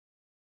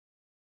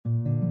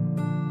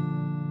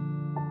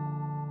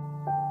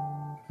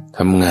ท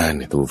ำงานเ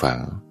นี่ยทุกฝัง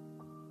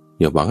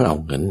อย่าหวังเอา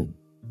เงิน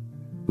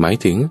หมาย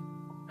ถึง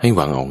ให้ห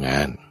วังเอางา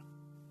น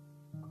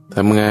ท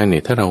ำงานเนี่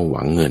ยถ้าเราห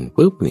วังเงิน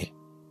ปุ๊บเนี่ย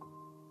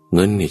เ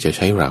งินเนี่ยจะใ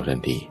ช้เราทั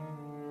นที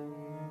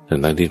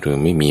ทั้งที่เรา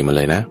ไม่มีมาเ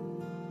ลยนะ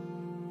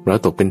เรา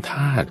ตกเป็นท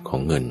าสขอ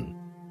งเงิน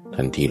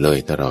ทันทีเลย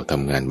ถ้าเราท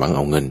ำงานหวังเ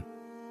อาเงิน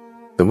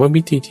แต่ว่า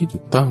วิธีที่ถู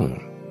กต้อง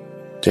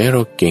จะให้เร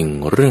าเก่ง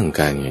เรื่อง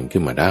การเงินขึ้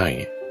นมาได้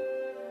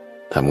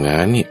ทำงา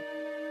นเนี่ย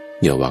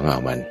อย่าหวังเอา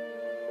มัน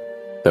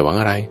แต่หวัง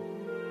อะไร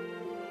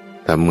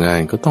ทำงาน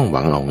ก็ต้องห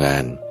วังเอางา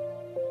น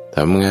ท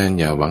ำงาน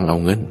อย่าหวังเอา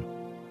เงิน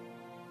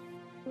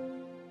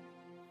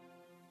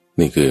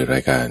นี่คือรา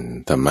ยการ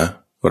ธรรม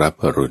รับ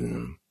อรุณ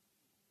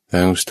ท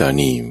างสถา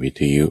นีวิ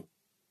ทยุ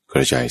ก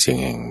ระจายเสียง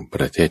แห่งป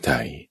ระเทศไท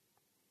ย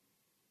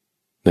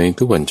ใน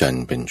ทุกวันจันท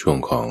ร์เป็นช่วง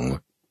ของ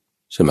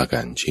สมก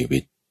ารชีวิ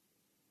ต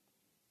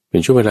เป็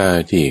นช่วงเวลา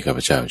ที่ข้าพ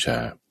เจ้าจะ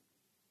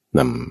น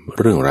ำ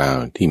เรื่องราว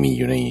ที่มีอ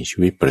ยู่ในชี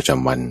วิตประจ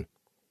ำวัน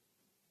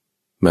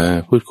มา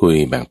พูดคุย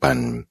แบ่งปัน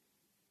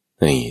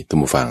ให้ท่าน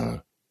ผู้ฟัง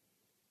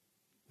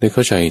ได้เข้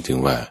าใจถึง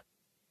ว่า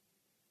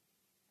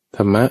ธ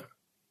รรมะ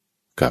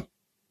กับ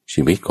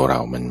ชีวิตของเรา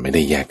มันไม่ไ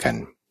ด้แยกกัน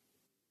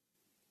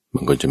มั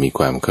นก็จะมีค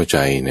วามเข้าใจ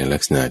ในลั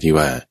กษณะที่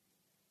ว่า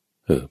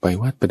ไป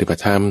วัดปฏิบั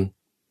ติธรรม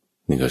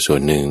นี่ก็ส่ว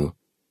นหนึ่ง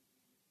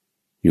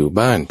อยู่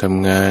บ้านท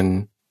ำงาน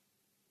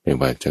ไม่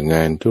ว่าจะง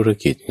านธุร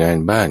กิจงาน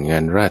บ้านงา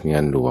นราชงา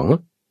นหลวง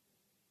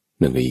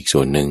นั่นก็อีกส่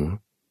วนหนึ่ง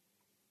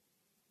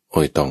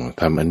ต้อง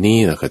ทำอันนี้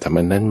แล้วก็ทำ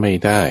อันนั้นไม่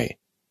ได้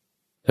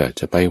ถ้า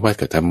จะไปวัด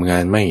ก็ทำงา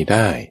นไม่ไ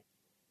ด้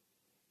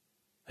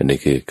อันนี้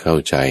คือเข้า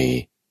ใจ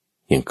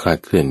ยังคลาด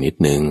เคลื่อนนิด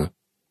นึง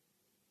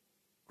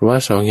เพราะว่า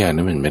สองอย่าง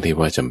นั้นมันไม่ได้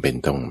ว่าจำเป็น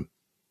ต้อง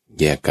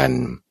แยกกัน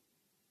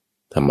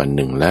ทำอันห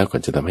นึ่งแล้วก็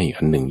จะทำให้อีก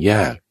อันหนึ่งย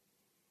าก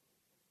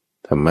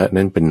ธรรมะ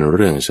นั้นเป็นเ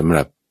รื่องสำห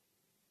รับ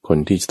คน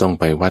ที่จะต้อง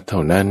ไปวัดเท่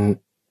านั้น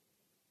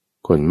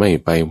คนไม่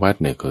ไปวัด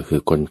เนี่ยก็คื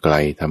อคนไกล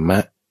ธรร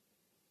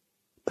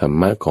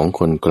มะของ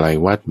คนไกล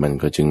วัดมัน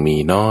ก็จึงมี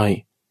น้อย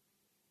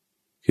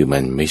คือมั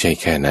นไม่ใช่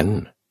แค่นั้น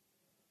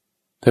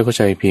ถ้าเข้าใ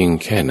จเพียง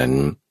แค่นั้น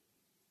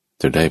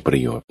จะได้ปร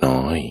ะโยชน์น้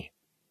อย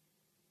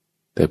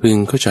แต่พึง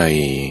เข้าใจ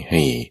ใ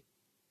ห้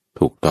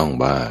ถูกต้อง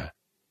ว่า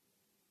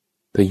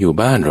ถ้าอยู่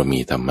บ้านเรามี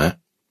ธรรมะ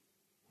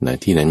นะ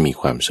ที่นั้นมี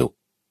ความสุข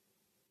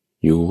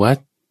อยู่วัด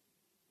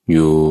อ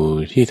ยู่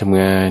ที่ท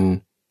ำงาน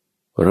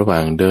ระหว่า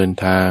งเดิน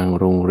ทาง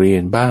โรงเรีย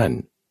นบ้าน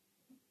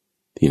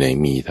ที่ไหน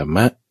มีธรรม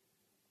ะ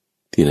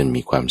ที่นั่น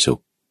มีความสุ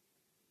ข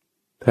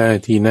ถ้า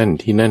ที่นั่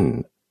น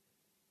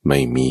ไม่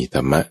มีธ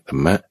รร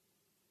มะ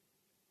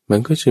มัน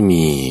ก็จะ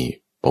มี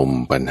ปม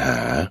ปัญหา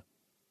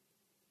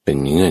เป็น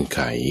เงื่อนไ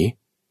ข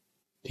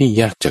ที่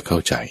ยากจะเข้า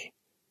ใจ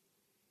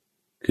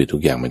คือทุ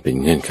กอย่างมันเป็น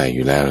เงื่อนไขอ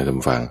ยู่แล้วนะท่าน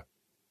ผู้ฟัง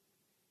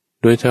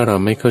โดยถ้าเรา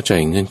ไม่เข้าใจ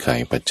เงื่อนไข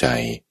ปัจจั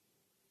ย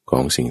ขอ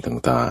งสิ่ง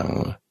ต่าง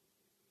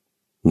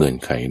ๆเงื่อน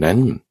ไขนั้น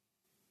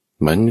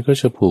มันก็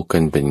จะผูกกั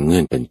นเป็นเงื่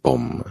อนเป็นป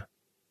ม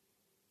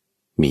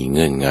มีเ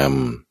งื่อนง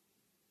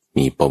ำ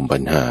มีปมปั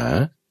ญหา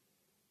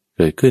เ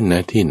กิดขึ้นณ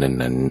ที่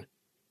นั้น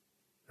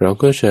เรา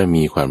ก็จะ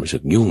มีความรู้สึ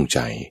กยุ่งใจ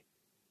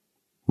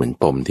เหมือน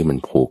ปมที่มัน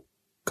ผูก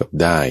กับ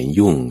ได้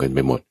ยุ่งกันไป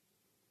หมด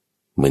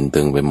มึน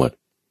ตึงไปหมด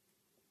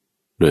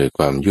โดยค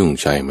วามยุ่ง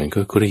ใจมัน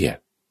ก็เครียด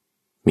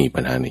มีปั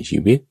ญหาในชี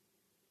วิต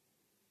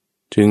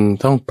จึง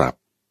ต้องปรับ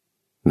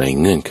ใน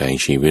เงื่อนไข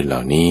ชีวิตเหล่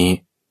านี้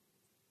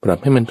ปรับ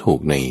ให้มันถูก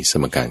ในส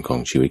มการของ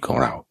ชีวิตของ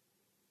เรา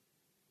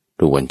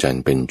ทุกวันจันท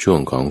ร์เป็นช่วง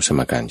ของส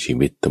มการชี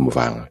วิตท่านผู้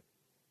ฟัง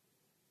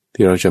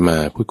ที่เราจะมา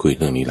พูดคุยเ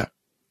รื่องนี้ล่ะ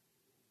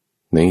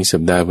ในสั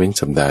ปดาห์เว้น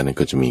สัปดาห์นึง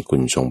ก็จะมีคุ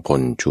ณทรงพ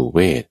ลชูเว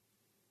ช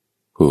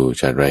ผู้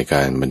จัดรายก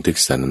ารบันทึก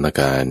สถาน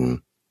การณ์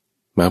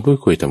มาพูด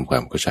คุยทำควา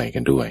มเข้าใจกั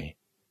นด้วย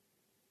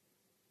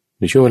ใ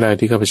นช่วงเวลา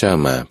ที่ข้าพเจ้า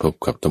มาพบ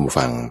กับท่านผู้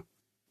ฟัง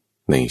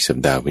ในสัป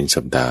ดาห์เว้น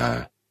สัปดาห์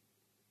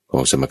ขอ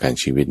งสมการ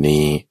ชีวิต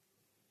นี้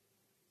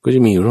ก็จะ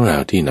มีเรื่องรา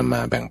วที่นำม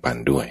าแบ่งปัน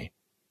ด้วย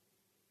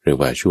เรียก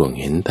ว่าช่วง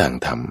เห็นทาง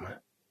ธรรม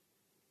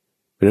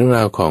เป็นเรื่องร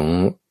าวของ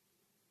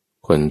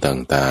คน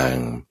ต่าง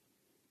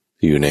ๆ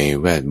ที่อยู่ใน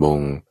แวดวง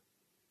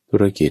ธุ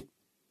รกิจ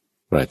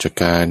ราช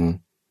การ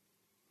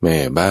แม่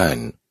บ้าน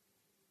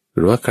ห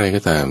รือว่าใคร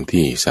ก็ตาม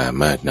ที่สา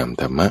มารถน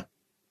ำธรรมะ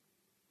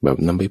แบบ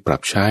นำไปปรั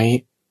บใช้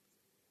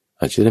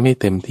อาจจะได้ไม่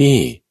เต็มที่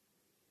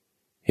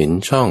เห็น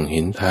ช่องเ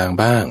ห็นทาง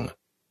บ้าง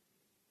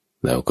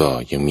แล้วก็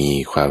ยังมี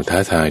ความท้า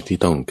ทายที่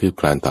ต้องคืบ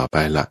คลานต่อไป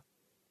ละ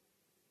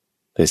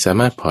แต่สา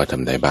มารถพอท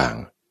ำได้บ้าง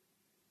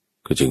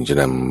ก็จึงจะ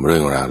นำเรื่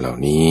องราวเหล่า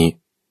นี้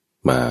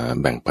มา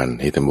แบ่งปัน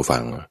ให้ท่านผู้ฟั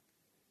ง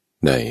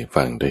ได้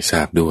ฟังได้ทร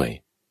าบด้วย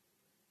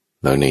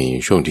แล้วใน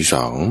ช่วงที่ส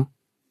อง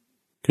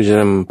ก็จะ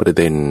นำประ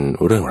เด็น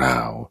เรื่องรา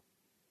ว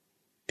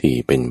ที่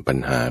เป็นปัญ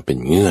หาเป็น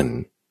เงื่อน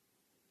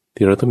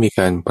ที่เราต้องมี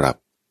การปรับ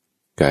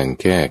การ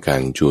แก้กา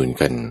รจูน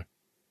กัน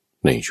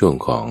ในช่วง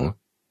ของ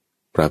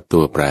ปรับตั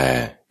วแปร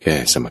แก้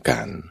สมกา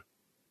ร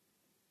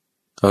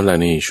เอาล่ะ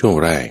ในช่วง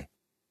แรก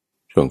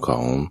ช่วงขอ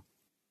ง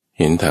เ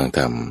ห็นทางธ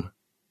รรม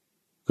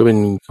ก็เป็น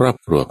ครอบ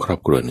ค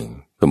รัวหนึ่ง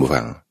ท่านผู้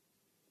ฟัง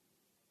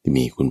ที่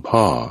มีคุณ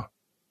พ่อ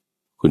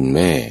คุณแ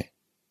ม่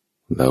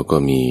แล้วก็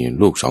มี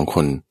ลูก2 ค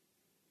น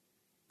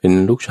เป็น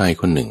ลูกชาย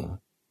คนหนึ่ง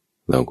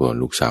แล้วก็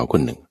ลูกสาวค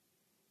นหนึ่ง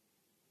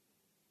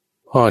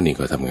พ่อนี่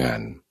ก็ทำงาน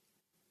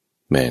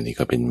แม่นี่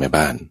ก็เป็นแม่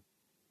บ้าน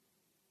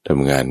ท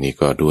ำงานนี่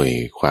ก็ด้วย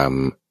ความ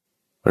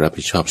รับ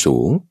ผิดชอบสู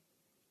ง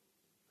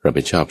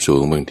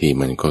บางที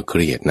มันก็เค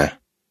รียดนะ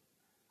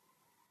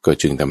ก็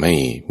จึงทำให้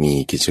มี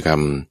กิจกรร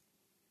ม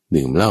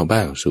ดื่มเหล้าบ้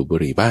างสูบบุ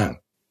หรี่บ้าง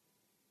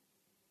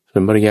ส่ว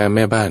นภรรยาแ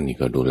ม่บ้านนี่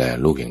ก็ดูแล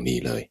ลูกอย่างดี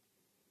เลย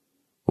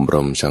อบร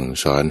มสั่ง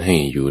สอนให้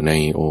อยู่ใน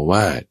โอว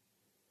าท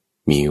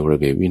มีระ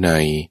เบียบวินั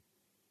ย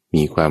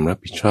มีความรับ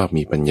ผิดชอบ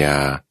มีปัญญา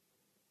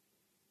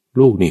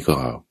ลูกนี่ก็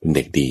เป็นเ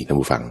ด็กดีท่าน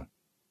ผู้ฟัง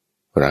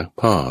รัก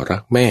พ่อรั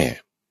กแม่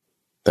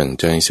ตั้ง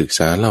ใจศึกษ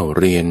าเล่า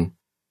เรียน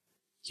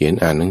เขียน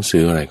อ่านหนังสื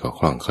ออะไรก็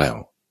คล่องแคล่ว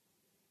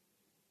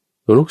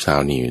ตัวลูกสาว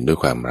นี่ด้วย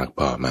ความรัก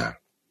พ่อมาก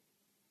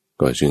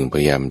ก็จึงพ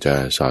ยายามจะ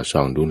สอดส่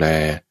องดูแล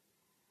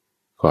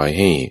คอยใ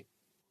ห้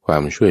ควา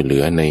มช่วยเหลื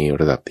อใน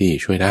ระดับที่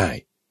ช่วยได้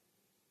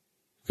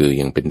คือ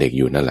ยังเป็นเด็กอ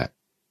ยู่นั่นแหละ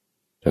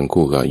ทั้ง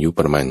คู่ก็อายุ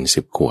ประมาณ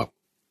10 ขวบ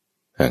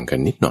ห่างกัน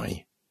นิดหน่อย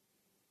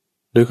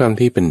ด้วยความ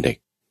ที่เป็นเด็ก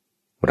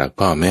รัก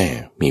พ่อแม่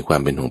มีควา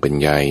มเป็นห่วงเป็น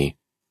ใย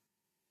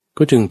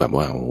ก็จึงแบบ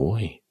ว่าโอ้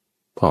ย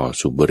พ่อ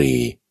สูบบุห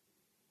รี่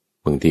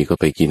บางทีก็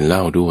ไปกินเหล้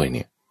าด้วยเ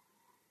นี่ย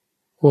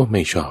โอ้ไ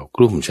ม่ชอบก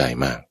ลุ้มใจ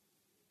มาก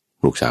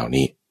ลูกสาว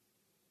นี้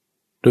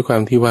ด้วยควา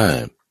มที่ว่า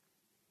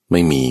ไ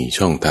ม่มี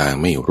ช่องทาง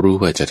ไม่รู้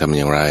ว่าจะทำอ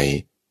ย่างไร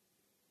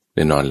แ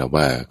น่นอนแหละ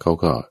ว่าเขา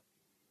ก็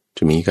จ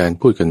ะมีการ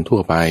พูดกันทั่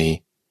วไป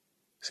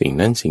สิ่ง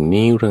นั้นสิ่ง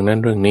นี้เรื่องนั้น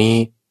เรื่องนี้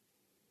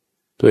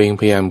ตัวเอง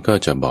พยายามก็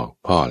จะบอก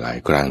พ่อหลาย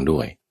ครั้งด้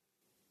วย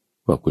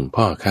ว่าคุณ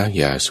พ่อคะ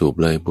อย่าสูบ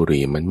เลยบุห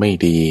รี่มันไม่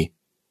ดี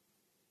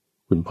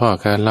คุณพ่อ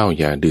คะเหล้า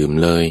อย่าดื่ม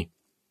เลย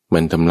มั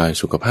นทำลาย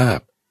สุขภาพ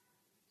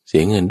เสี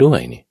ยเงินด้วย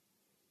นี่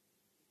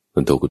ส่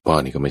วนตัวคุณพ่อ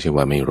นี่ก็ไม่ใช่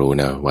ว่าไม่รู้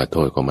นะว่าโท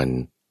ษของมัน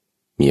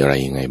มีอะไร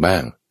ยังไงบ้า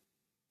ง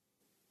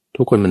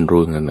ทุกคนมัน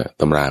รู้กันนะ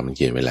ตำรามันเ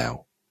ขียนไว้แล้ว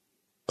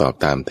ตอบ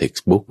ตาม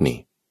textbook นี่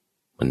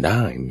มันได้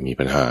ไม่มี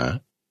ปัญหา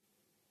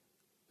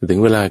ถึง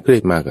เวลาเครีย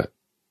ดมาก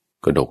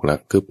ก็ดกละ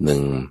กึบหนึ่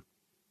ง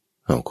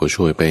เขา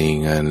ช่วยไป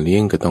งานเลี้ย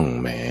งก็ต้อง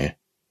แหม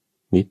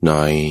นิดหน่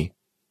อย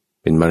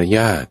เป็นมารย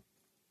าท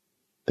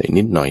แต่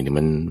นิดหน่อยเนี่ย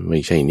มันไม่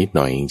ใช่นิดห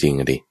น่อยจริงๆ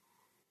อะดิ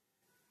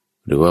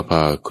หรือว่าพอ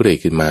เครียด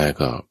ขึ้นมา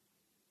ก็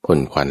พ่น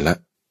ควันละ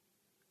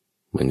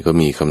มันก็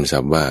มีคำศั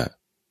พท์ว่า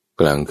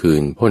กลางคื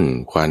นพ่น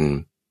ควัน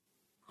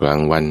กลาง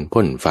วัน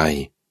พ่นไฟ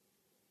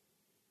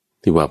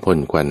ที่ว่าพ่น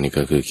ควันนี่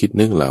ก็คือคิด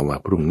นึกแล้วว่า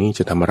พรุ่งนี้จ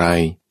ะทำอะไร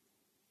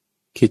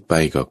คิดไป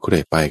ก็เครี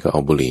ยดไปก็เอ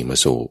าบุหรี่มา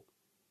สูบ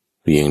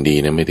เรียงดี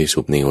นะไม่ได้สู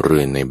บในเรื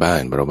อนในบ้า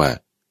นเพราะว่า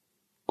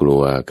กลั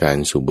วการ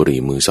สูบบุหรี่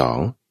มือสอง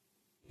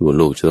กลัว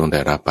ลูกจะต้องได้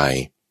รับไป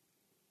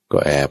ก็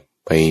แอบ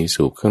ไป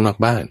สูบข้างนอก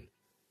บ้าน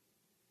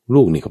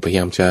ลูกนี่ก็พยาย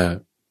ามจะ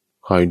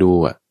คอยดู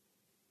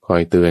คอ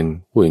ยเตือน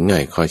พูดง่า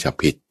ยคอยจับ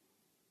ผิด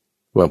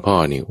ว่าพ่อ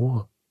นี่โอ้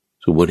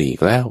สูบบุหรี่อี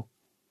กแล้ว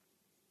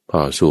พ่อ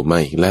สูบมา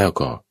อีกแล้ว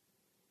ก็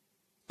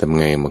ทำ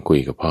ไงมาคุย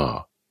กับพ่อ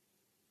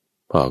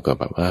ก็แ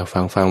บบ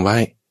ฟังไว้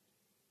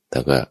แต่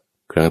ก็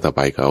ครั้งต่อไป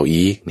ก็เอา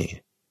อีกนี่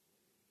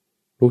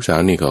ลูกสาว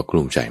นี่ก็ก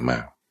ลุ้มใจมา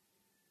ก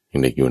ยั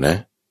งเด็กอยู่นะ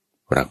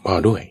รักพ่อ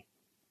ด้วย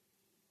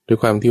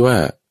ความที่ว่า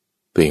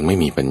ตัวเองไม่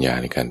มีปัญญา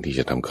ในการที่จ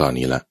ะทำข้อ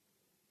นี้ละ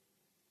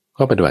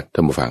ข้อปฏิบัติธ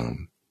รรมฟัง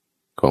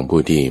ของผู้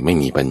ที่ไม่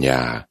มีปัญญ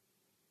า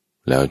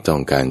แล้วต้อ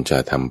งการจะ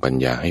ทำปัญ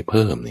ญาให้เ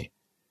พิ่มนี่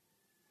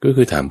ก็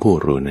คือถามผู้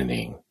รู้นั่นเอ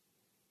ง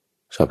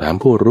สอบถาม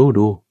ผู้รู้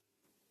ดู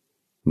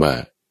ว่า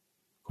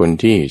คน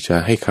ที่จะ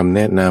ให้คำแน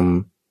ะน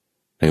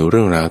ำในเ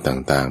รื่องราว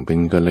ต่างๆเป็น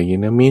กัลยา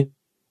ณมิตร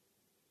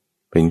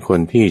เป็นคน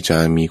ที่จะ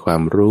มีควา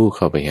มรู้เ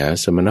ข้าไปหา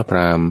สมณพร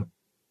าหมณ์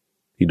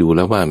ที่ดูแ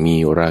ล้วว่ามี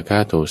ราคะ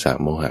โทสะ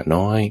โมหะ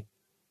น้อย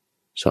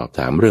สอบถ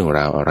ามเรื่องร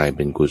าวอะไรเ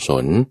ป็นกุศ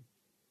ล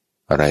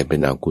อะไรเป็น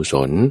อกุศ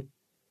ล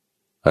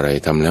อะไร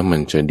ทำแล้วมั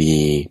นจะดี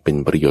เป็น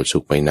ประโยชน์สุ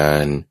ขไปนา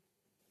น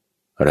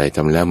อะไรท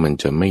ำแล้วมัน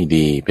จะไม่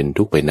ดีเป็น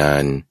ทุกข์ไปนา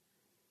น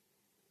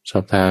สอ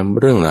บถาม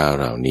เรื่องราว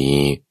เหล่านี้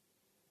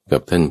กั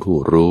บท่านผู้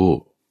รู้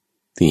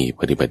ที่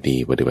ปฏิบัติดี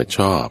ปฏิบัติช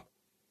อบ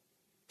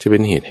จะเป็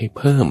นเหตุให้เ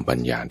พิ่มปัญ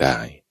ญาได้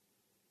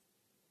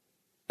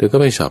เธอก็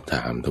ไปสอบถ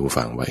ามท่านผู้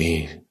ฟังว่า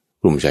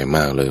กลุ่มใจม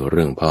ากเลยเ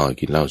รื่องพ่อ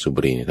กินเหล้าสูบบุ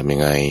หรี่ทำยั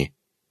งไง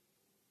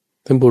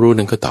ท่านผู้รู้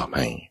นั้นก็ตอบใ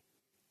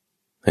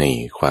ห้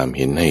ความเ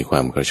ห็นให้คว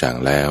ามกระจ่าง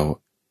แล้ว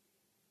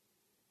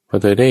พอ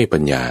เธอได้ปั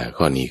ญญา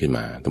ข้อนี้ขึ้นม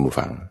าท่านผู้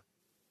ฟัง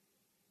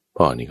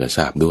พ่อนี่ก็ท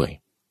ราบด้วย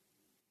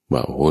ว่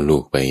าโอ้ลู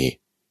กไป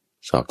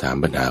สอบถาม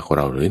ปัญหาของเ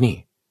ราหรือนี่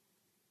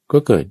ก็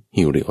เกิด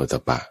หิริโอต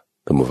ปะ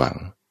ท่านผู้ฟัง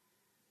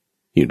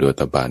หิริโอ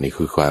ตปะนี่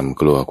คือความ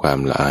กลัวความ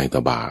ละอายต่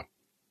อบาป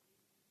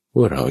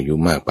ว่าเราอายุ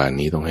มากป่าน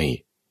นี้ต้องให้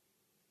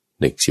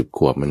เด็ก10 ข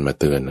วบมันมา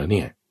เตือนแล้วเ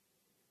นี่ย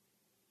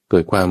เกิ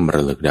ดความร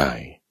ะลึกได้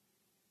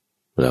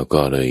แล้ว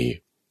ก็เลย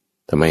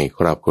ทำให้ค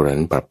รอบครัว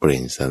นั้นปรับเปลี่ย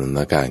นสถาน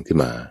การณ์ขึ้น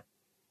มา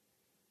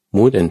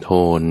มูดแอนโท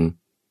น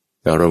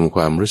อารมณ์ค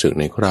วามรู้สึก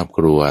ในครอบค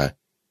รัว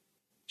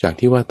จาก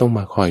ที่ว่าต้องม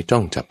าคอยจ้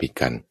องจับผิด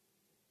กัน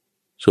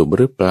สูบ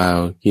หรือเปล่า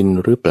กิน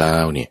หรือเปล่า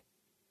เนี่ย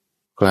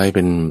กลายเ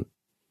ป็น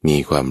มี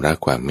ความรัก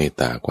ความเมต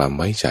ตาความไ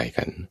ว้ใจ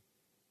กัน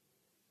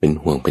เป็น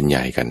ห่วงเป็นใย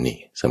กันนี่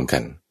สำคั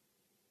ญ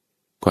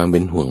ความเป็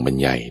นห่วงเป็น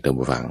ใยท่าน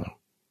ผู้ฟัง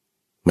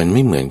มันไ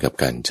ม่เหมือนกับ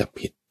การจับ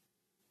ผิด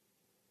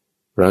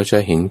เราจะ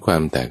เห็นควา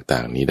มแตกต่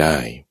างนี้ได้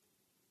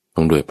ต้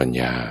องด้วยปัญ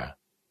ญา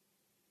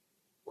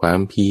ความ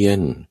เพียร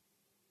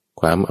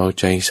ความเอา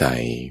ใจใส่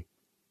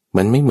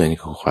มันไม่เหมือน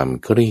กับความ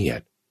เครีย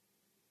ด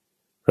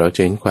เราจะ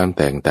เห็นความ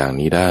แตกต่าง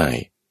นี้ได้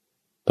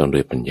ต้องด้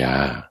วยปัญญา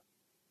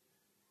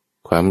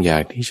ความอยา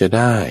กที่จะไ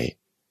ด้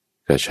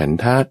กับฉัน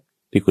ทะ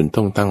ที่คุณ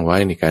ต้องตั้งไว้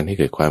ในการให้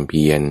เกิดความเ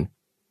พียร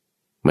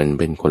มันเ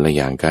ป็นคนละอ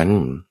ย่างกัน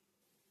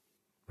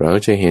เรา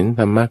จะเห็นธ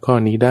รรมะข้อ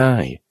นี้ได้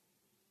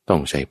ต้อ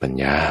งใช้ปัญ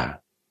ญา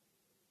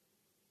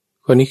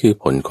ข้อนี้คือ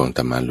ผลของธ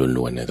รรมะ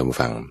ล้วนๆนะท่านผู้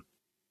ฟัง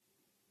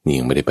นี่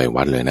ยังไม่ได้ไป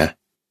วัดเลยนะ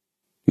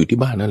อยู่ที่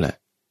บ้านนั่นแหละ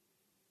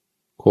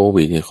โค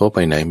วิดเนี่ยเขาไป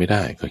ไหนไม่ไ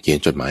ด้ก็เขียน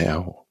จดหมายเอา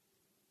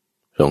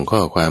ส่งข้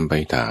อความไป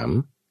ถาม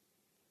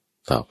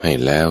ตอบให้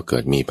แล้วเกิ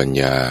ดมีปัญ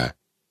ญา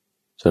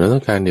สถาน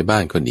การณ์ในบ้า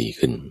นก็ดี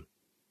ขึ้น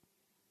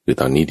คือ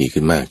ตอนนี้ดี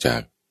ขึ้นมากจา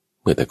ก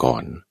เมื่อแต่ก่อ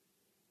น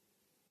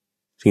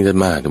สิ่งที่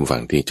มาท่านผู้ฟั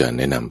งที่จะแ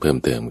นะนำเพิ่ม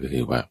เติมก็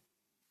คือว่า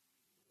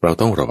เรา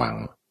ต้องระวัง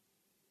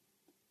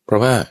เพรา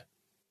ะว่า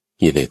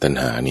กิเลสตัณ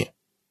หาเนี่ย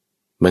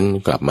มัน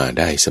กลับมา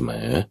ได้เสม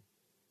อ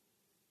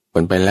มั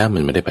นไปแล้วมั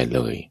นไม่ได้ไปเล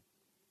ย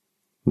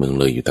มึง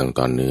เลยอยู่ทางต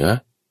อนเหนือ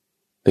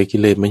แต่กิ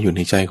เลสมันอยู่ใ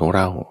นใจของเ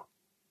รา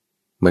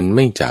มันไ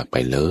ม่จากไป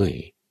เลย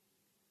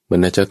มัน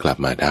น่าจะกลับ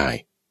มาได้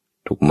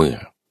ทุกเมื่อ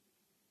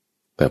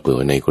แต่เผื่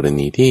อในกร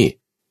ณีที่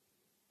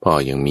พ่อ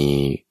ยังมี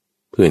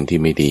เพื่อนที่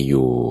ไม่ดีอ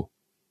ยู่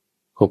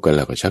คบกันแ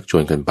ล้วก็ชักช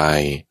วนกันไป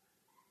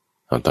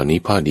ตอนนี้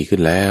พ่อดีขึ้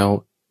นแล้ว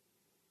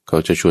เขา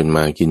จะชวนม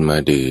ากินมา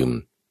ดื่ม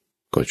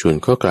ก็ชวน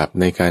เขากลับ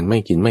ในการไม่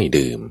กินไม่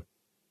ดื่ม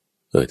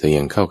ถ้า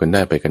ยังเข้ากันไ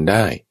ด้ไปกันไ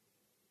ด้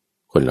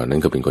คนเหล่านั้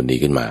นก็เป็นคนดี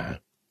ขึ้นมา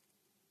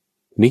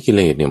นิกิเ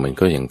ลสเนี่ยมัน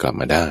ก็ยังกลับ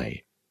มาได้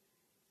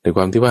ในค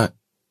วามที่ว่า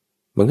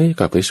มันก็จะ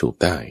กลับไปสูบ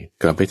ได้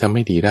กลับไปทำใ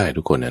ห้ดีได้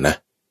ทุกคนนะ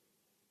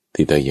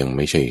ที่แต่ยังไ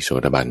ม่ใช่โส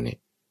ดาบันเนี่ย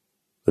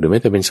หรือแม้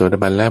แต่เป็นโสดา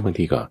บันแล้วบาง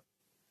ทีก็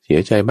เสีย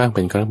ใจบ้างเ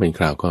ป็นครั้งเป็นค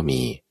ราวก็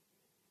มี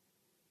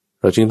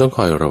เราจึงต้องค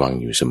อยระวัง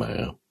อยู่เสมอ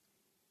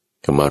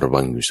คำว่าระวั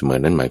งอยู่เสมอ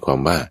นั้นหมายความ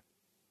ว่า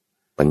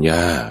ปัญญ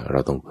าเรา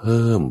ต้องเ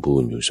พิ่มพู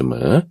นอยู่เสม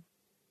อ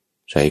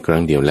ใช้ครั้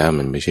งเดียวแล้ว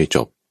มันไม่ใช่จ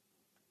บ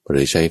หรื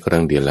อใช้ครั้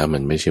งเดียวแล้วมั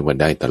นไม่ใช่ว่า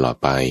ได้ตลอด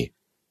ไป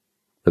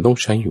เราต้อง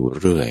ใช้อยู่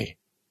เรื่อย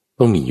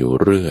ต้องมีอยู่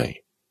เรื่อย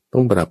ต้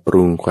องปรับป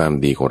รุงความ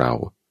ดีของเรา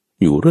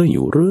อยู่เ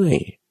รื่อย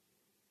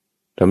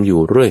ทำอ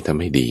ยู่เรื่อยทำ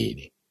ให้ดี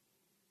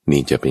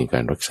นี่จะเป็นกา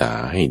รรักษา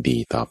ให้ดี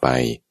ต่อไป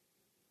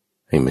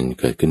ให้มัน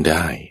เกิดขึ้นไ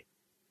ด้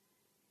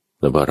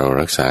แล้วพอเรา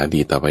รักษาดี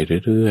ต่อไป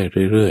เ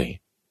รื่อย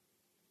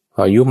พ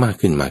ออายุมาก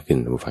ขึ้น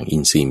ฝั่งอิ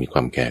นทรีย์มีคว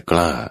ามแก่ก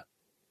ล้า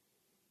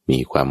มี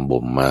ความ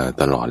บ่มมา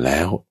ตลอดแล้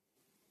ว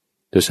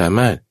จะสาม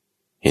ารถ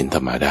เห็นธร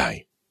รมะได้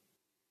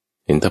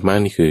เห็นธรรมะ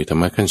นี่คือธร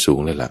รมะขั้นสูง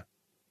เลยล่ะ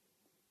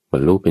บร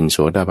รลุเป็นโส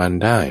ดาบัน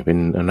ได้เป็น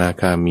อนา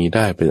คามีไ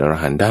ด้เป็นอร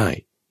หันต์ได้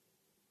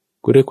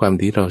ก็ด้วยความ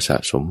ที่เราสะ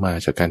สมมา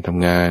จากการท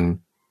ำงาน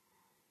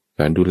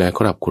การดูแล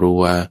ครอบครั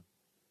ว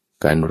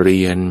การเ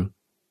รียน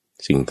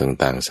สิ่ง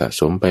ต่างๆสะ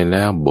สมไปแ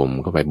ล้วบ่ม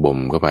เข้า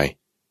ไป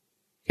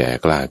แก่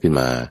กล้าขึ้น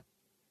มา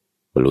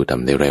บรรลุธรร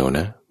มได้เร็วน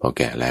ะพอแ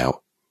ก่แล้ว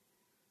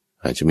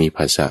อาจจะมีภ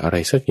าษาอะไร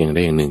สักอย่างใด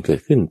อย่างหนึ่งเกิ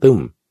ดขึ้นตึ้ม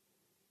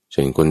เ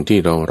ช่นคนที่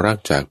เรารัก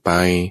จากไป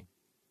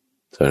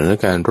สถาน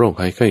การณ์โรค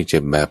ภัยไข้เจ็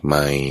บแบบให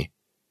ม่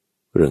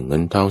เรื่องเงิ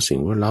นทองสิ่ง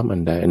แวดล้อมอั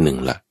นใดอันหนึ่ง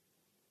ล่ะ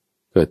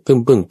เกิดตึ้ม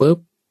ปึ้งปุ๊บ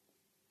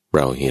เ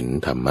ราเห็น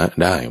ธรรมะ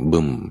ได้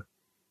บึ้ม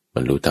บร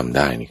รลุธรรมไ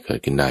ด้นี่เกิด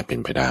ขึ้นได้เป็น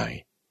ไปได้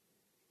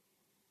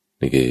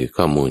นี่คือ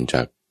ข้อมูลจ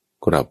าก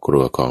ครอบครั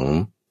วของ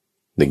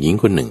เด็กหญิง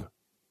คนหนึ่ง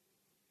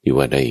ที่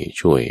ว่าได้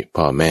ช่วย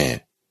พ่อแม่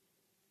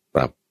ป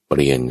รับเป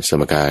ลี่ยนส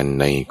มการ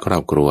ในครอ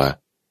บครัว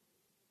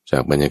จา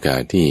กบรรยากา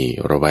ศที่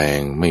ระแวง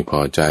ไม่พ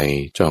อใจ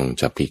จ้อง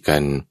จับผิดกั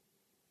น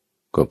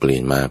ก็เปลี่ย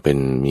นมาเป็น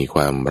มีค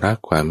วามรัก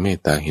ความเม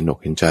ตตาเห็นอก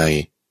เห็นใจ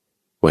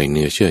ไว้เ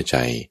นื้อเชื่อใจ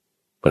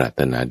ปรารถ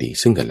นาดี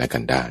ซึ่งกันและกั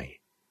นได้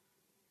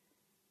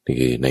นี่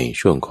คือใน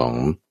ช่วงของ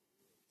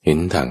เห็น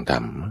ทางธรร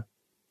ม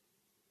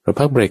เรา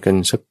พักเบรกกัน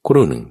สักค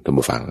รู่หนึ่งท่าน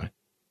ผู้ฟัง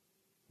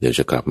เดี๋ยวจ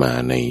ะกลับมา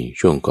ใน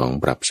ช่วงของ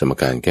ปรับสม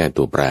การแก้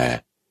ตัวแปร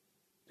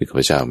ที่ข้า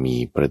พเจ้ามี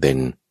ประเด็น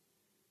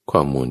ข้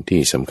อมูล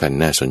ที่สำคัญ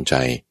น่าสนใจ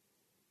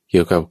เ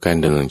กี่ยวกับการ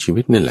ดำเนินชี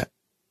วิตนี่แหละ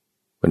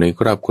ใน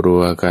ครอบครัว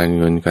การ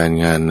เงินการ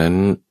งานนั้น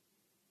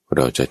เร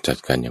าจะจัด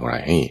การอย่างไร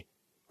ให้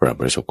เรา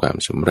ประสบความ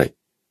สำเร็จ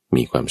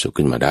มีความสุข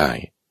ขึ้นมาได้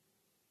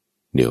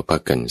เดี๋ยวพั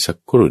กกันสัก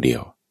ครู่เดีย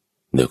ว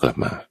เดี๋ยวกลับ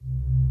มา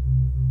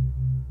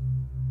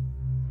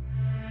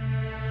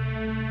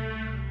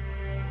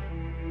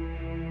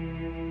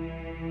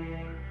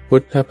พุ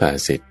ทธภา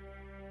ษิต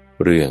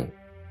เรื่อง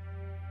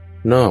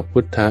นอกพุ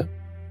ทธะ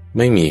ไ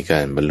ม่มีกา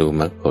รบรรลุ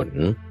มรรคผล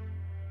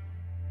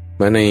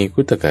มาใน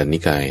คุตกนิ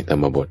กายธร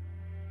รมบท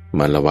ม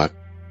ลวรรค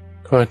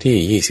ข้อ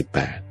ที่28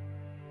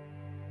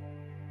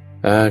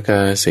อาก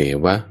าเส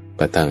วะป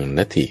ะตัง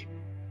นัตถิ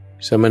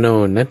สมโน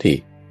นัตถิ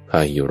พ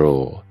ายุโร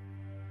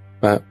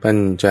ปะปัญ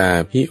จา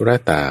ภิร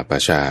ตาป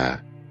ชา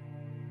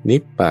นิ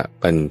ปปะ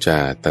ปัญจา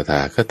ตถ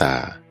าคตา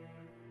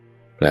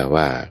แปล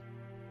ว่า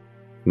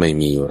ไม่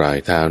มีรอย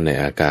เท้าใน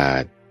อากา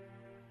ศ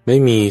ไม่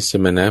มีส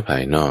มณะภา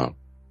ยนอก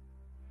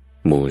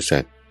หมู่สั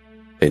ตว์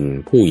เป็น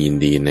ผู้ยิน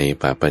ดีใน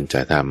ปะปัญจ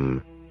ธรรม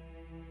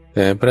แ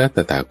ต่พระต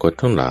ถาคต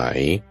ทั้งหลาย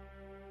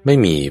ไม่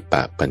มีป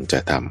ะปัญจ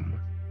ธรรม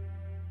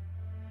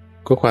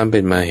ก็ความเป็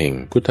นมาแห่ง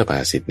พุทธภา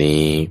ษิต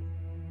นี้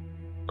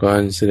ก่อ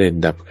นเสด็จ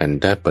ดับขัน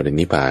ธปริ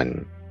นิพพาน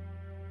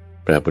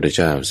พระพุทธเ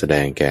จ้าแสด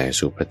งแก่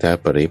สุภัทท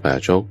ปริภา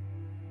ชก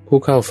ผู้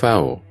เข้าเฝ้า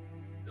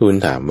ทูล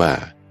ถามว่า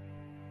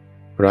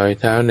รอย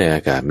เท้าในอ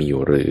ากาศมีอ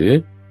ยู่หรือ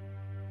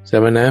ส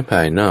มณะภ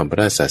ายนอกพ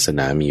ระศาสน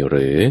ามีห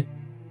รือ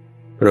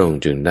พระอง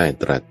ค์จึงได้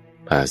ตรัส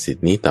ภาษิต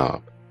นี้ตอบ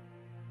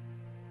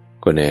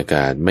ก็ในอาก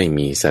าศไม่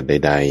มีสัตว์ใ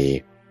ด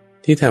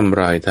ๆที่ทำ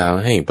รอยเท้า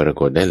ให้ปรา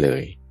กฏได้เล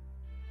ย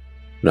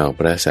นอก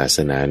พระศาส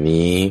นา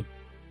นี้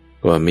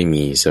ก็ไม่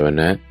มีสม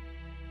ณะ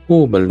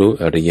ผู้บรรลุ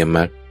อริยม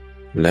รรค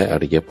และอ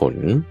ริยผล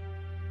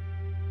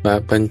บา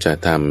ปปัญจ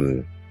ธรรม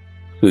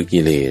คือกิ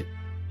เลส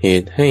เห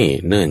ตุให้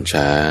เนิ่น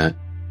ช้า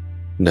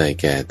ได้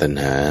แก่ตัณ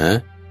หา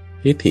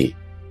ทิฏฐิ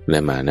และ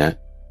มานะ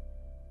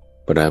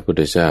พระพุท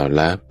ธเจ้าล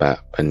ะปะ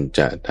ปัญจ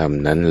ธรรม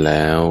นั้นแ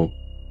ล้ว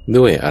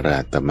ด้วยอร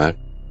หัตตมรรค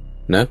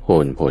ณ โค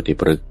นโพธิ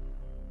พฤกษ์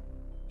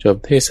จบ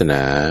เทศน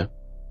า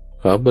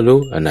ขอบรรลุ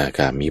อนาค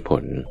ามีผ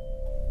ล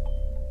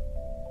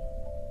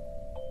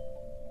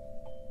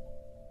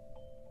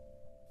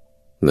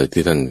เลย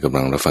ที่ท่านกำ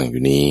ลังรับฟังอ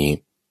ยู่นี้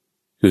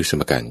คือส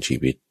มการชี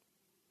วิต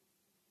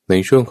ใน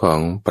ช่วงของ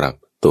ปรับ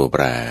ตัวแป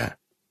ร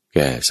แ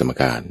ก้สม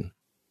การ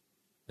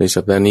ใน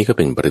สัปดาห์นี้ก็เ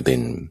ป็นประเด็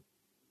น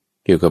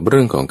เกี่ยวกับเ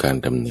รื่องของการ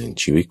ดำเนิน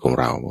ชีวิตของ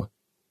เรา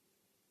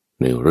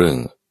ในเรื่อง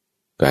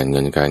การเ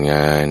งินการง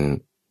าน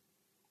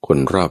คน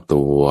รอบ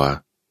ตัว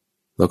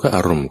แล้วก็อ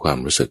ารมณ์ความ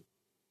รู้สึก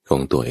ขอ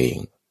งตัวเอง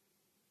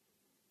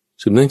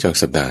สืบเนื่องจาก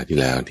สัปดาห์ที่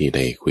แล้วที่ไ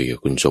ด้คุยกับ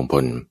คุณทรงพ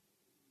ล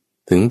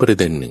ถึงประ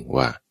เด็นหนึ่ง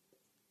ว่า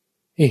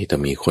แต่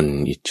มีคน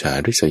อิจฉา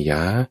ริษย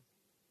า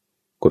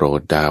โกร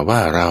ธด่าว่า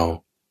เรา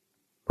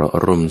เพราะอ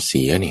ารมณ์เ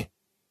สียเนี่ย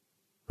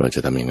เราจะ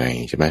ทำยังไง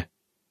ใช่ไหม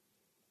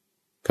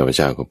ข้าพเ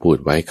จ้าก็พูด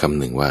ไว้คำ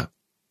หนึ่งว่า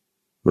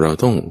เรา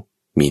ต้อง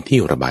มีที่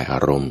ระบายอา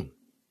รมณ์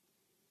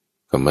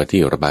คำว่า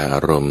ที่ระบายอา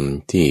รมณ์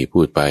ที่พู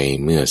ดไป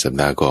เมื่อสัป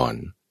ดาห์ก่อน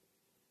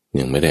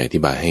ยังไม่ได้อธิ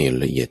บายให้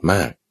ละเอียดม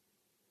าก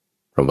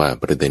เพราะว่า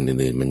ประเด็น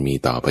อื่นๆมันมี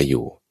ต่อไปอ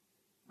ยู่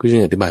ก็จึ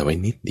งอธิบายไว้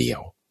นิดเดียว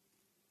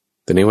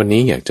แต่ในวัน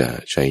นี้อยากจะ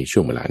ใช้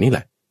ช่วงเวลานี้แห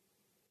ละ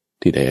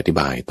ที่ได้อธิ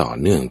บายต่อ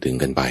เนื่องถึง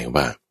กันไป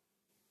ว่า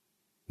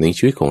ใน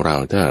ชีวิตของเรา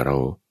ถ้าเรา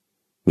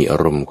มีอา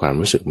รมณ์ความ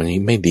รู้สึกมัน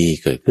ไม่ดี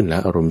เกิดขึ้นแล้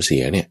วอารมณ์เสี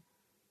ยเนี่ย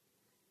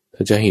ถ้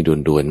าจะให้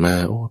ด่วนๆมา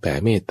แผ่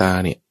เมตตา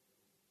เนี่ย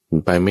มั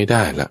นไปไม่ไ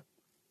ด้ละ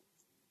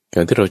ก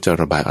ารที่เราจะ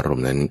ระบายอารม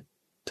ณ์นั้น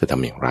จะท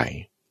ำอย่างไร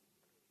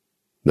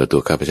โดยตั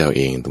วข้าพเจ้าเ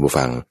องท่านผู้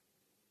ฟัง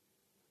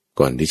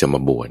ก่อนที่จะมา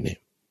บวชเนี่ย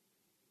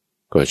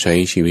ก็ใช้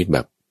ชีวิตแบ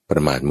บปร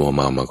ะมาทมัวเ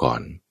มามาก่อ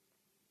น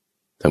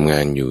ทำงา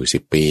นอยู่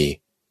10 ปี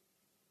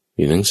เ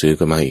รียนหนังสือ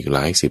ก็มาอีกหล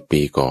าย10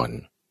 ปีก่อน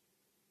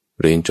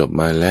เรียนจบ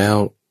มาแล้ว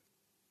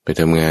ไป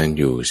ทำงาน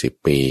อยู่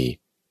10 ปี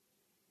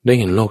ได้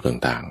เห็นโลก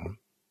ต่าง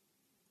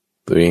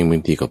ๆตัวเองบา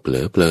งทีก็เผล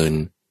อเพลิน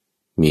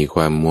มีค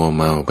วามมัว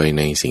เมาไปใ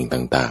นสิ่ง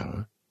ต่าง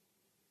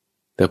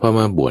ๆแต่พอม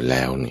าบวชแ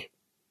ล้วเนี่ย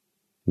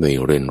ได้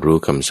เรียนรู้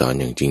คำสอน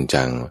อย่างจริง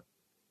จัง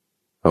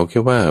เอาแค่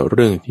ว่าเ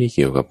รื่องที่เ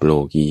กี่ยวกับโล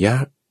กียะ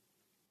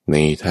ใน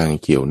ทาง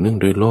เกี่ยวเนื่อง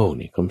ด้วยโลก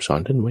นี่คำสอน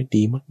ท่านไว้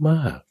ดีม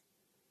าก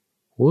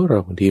ๆเรา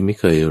บางทีไม่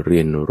เคยเรี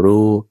ยน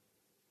รู้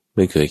ไ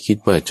ม่เคยคิด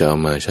ว่าจะเอา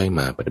มาใช้ม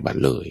าปฏิบัติ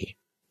เลย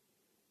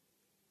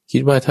คิ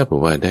ดว่าถ้าบอ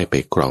กว่าได้ไป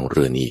ครองเ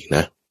รือนอีกน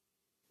ะ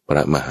พร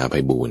ะมหาไพ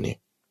บูลย์เนี่ย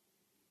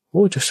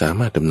จะสา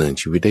มารถดำเนิน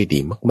ชีวิตได้ดี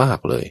มาก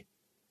ๆเลย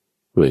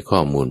ด้วยข้อ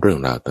มูลเรื่อง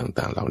ราว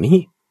ต่างๆเหล่านี้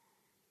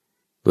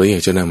โดยอยา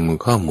กจะน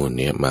ำข้อมูล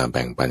เนี่ยมาแ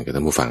บ่งปันกับท่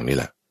านผู้ฟังนี่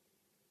แหละ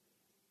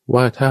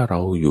ว่าถ้าเรา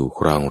อยู่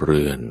ครองเ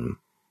รือน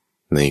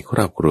ในคร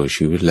อบครัว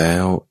ชีวิตแล้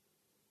ว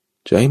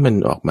จะให้มัน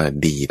ออกมา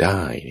ดีไ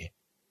ด้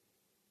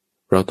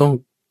เราต้อง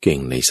เก่ง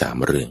ใน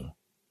3 เรื่อง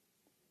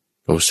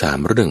เอา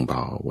3 เรื่องเปล่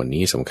าวัน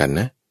นี้สำคัญ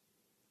นะ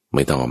ไ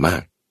ม่ต้องเอามา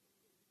ก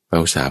เอ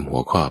า3 หั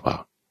วข้อเปล่า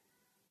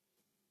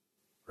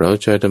เรา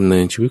จะดำเนิ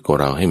นชีวิตของ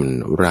เราให้มัน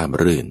ราบ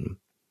รื่น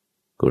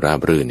ก็ราบ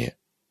รื่นเนี่ย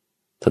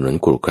ถนน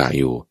ขรุขระ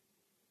อยู่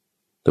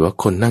แต่ว่า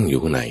คนนั่งอยู่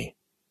ข้างใน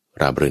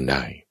ราบรื่นไ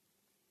ด้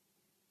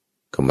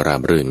คำว่ารา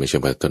บรื่นไม่ใช่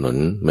ว่าถนน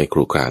ไม่ข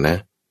รุขระนะ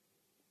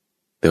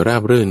แต่รา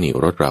บรื่นนี่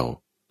รถเรา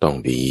ต้อง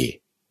ดี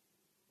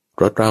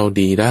รถเรา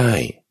ดีได้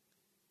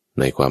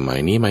ในความหมา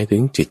ยนี้หมายถึ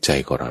งจิตใจ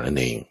ของเรานั่น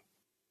เอง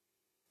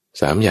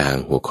3 อย่าง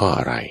หัวข้อ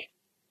อะไร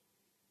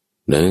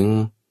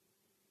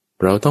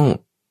 1. เราต้อง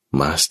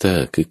มาสเตอ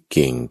ร์คือเ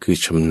ก่งคือ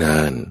ชำนา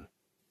ญ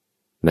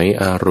ใน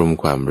อารมณ์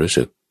ความรู้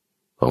สึก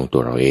ของตั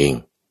วเราเอง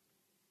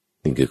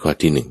นี่คือข้อ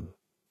ที่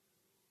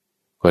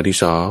1ข้อที่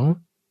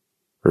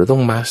2เราต้อ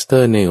งมาสเตอ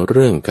ร์ในเ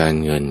รื่องการ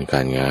เงินก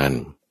ารงาน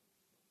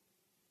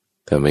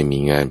ถ้าไม่มี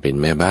งานเป็น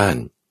แม่บ้าน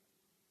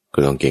ก็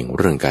ต้องเก่งเ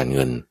รื่องการเ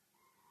งิน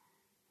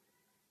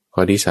ข้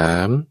อที่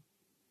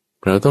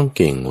3เราต้องเ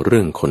ก่งเรื่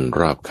องคน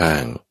รอบข้า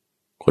ง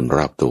คนร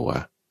อบตัว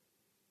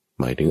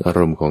หมายถึงอา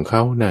รมณ์ของเข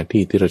าหน้า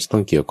ที่ที่เราจะต้อ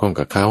งเกี่ยวข้อง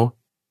กับเขา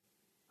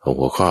เอา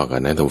หัวข้อกั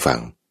นนะท่านผู้ฟัง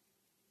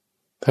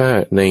ถ้า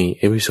ใน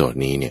เอพิโซด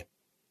นี้เนี่ย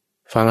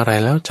ฟังอะไร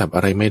แล้วจับอ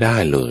ะไรไม่ได้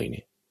เลยเ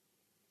นี่ย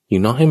อย่า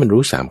งน้อยให้มัน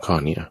รู้3 ข้อ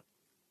นี้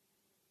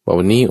ว่า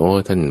วันนี้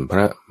ท่านพร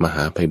ะมห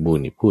าไพบูล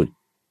ย์นี่พูด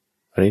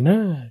อะไรนะ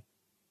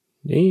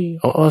นี่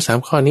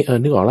3 ข้อนี้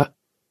นึกออกละ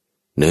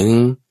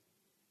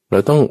1เรา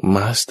ต้องม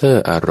าสเตอ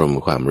ร์อารมณ์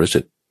ความรู้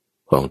สึก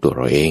ของตัวเ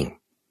ราเอง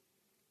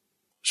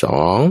ส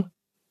อง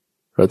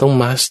เราต้อง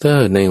มาสเตอ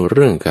ร์ในเ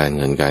รื่องการเ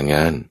งินการง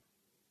าน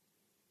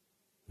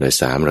และ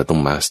สามเราต้อ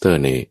งมาสเตอร์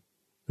ใน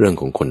เรื่อง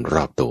ของคนร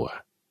อบตัว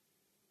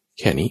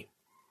แค่นี้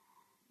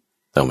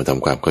เรามาท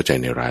ำความเข้าใจ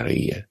ในรายละ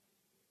เอียด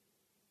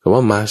คำว่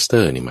ามาสเตอ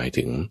ร์นี่หมาย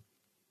ถึง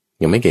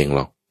ยังไม่เก่งหร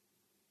อก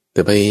แ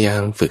ต่พยายา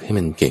มฝึกให้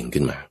มันเก่ง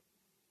ขึ้นมา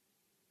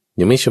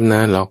ยังไม่ชำน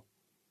าญหรอก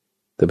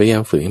แต่พยายา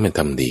มฝึกให้มันท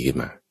ำดีขึ้น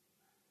มา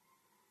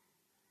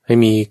ให้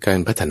มีการ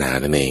พัฒนา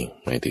นั่นเอง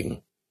หมายถึง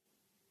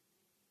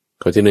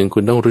ข้อที่หนึ่งคุ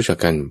ณต้องรู้จัก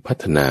การพั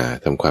ฒนา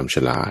ทำความฉ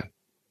ลาด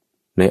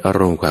ในอา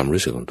รมณ์ความ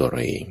รู้สึกของตัวเร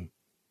าเอง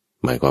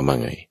หมายความว่า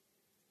ไง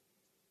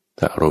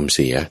ถ้าอารมณ์เ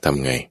สียท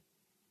ำไง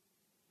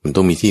มันต้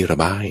องมีที่ระ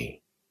บาย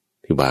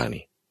ที่บ้าน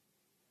นี่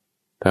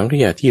ทั้งข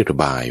ยะที่ระ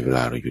บายเวล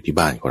าเราอยู่ที่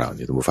บ้านของเราเ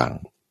นี่ยท่านผู้ฟัง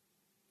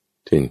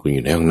เช่นคุณอ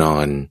ยู่ในห้องนอ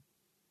น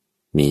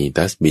มี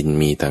ดัสบิน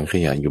มีถังข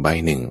ยะอยู่ใบ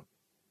หนึ่ง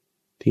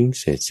ทิ้ง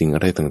เศษสิ่งอ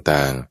ะไรต่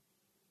าง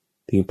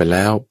ๆทิ้งไปแ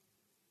ล้ว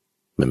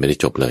มันไม่ได้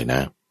จบเลยน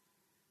ะ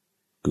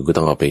คุณก็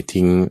ต้องเอาไป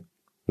ทิ้ง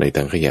ใน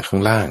ถังขยะข้า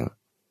งล่าง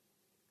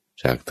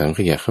จากถังข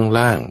ยะข้าง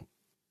ล่าง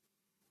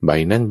ใบ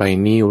นั้นใบ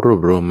นี้รวบ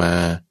รวมมา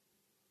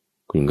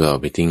คุณก็เอา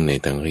ไปทิ้งใน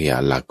ถังขยะ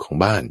หลักของ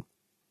บ้าน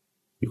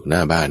อยู่หน้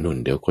าบ้านนู่น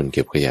เดี๋ยวคนเ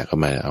ก็บขยะเข้า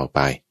มาเอาไป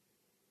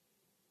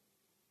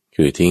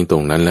คือทิ้งตร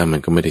งนั้นแล้วมัน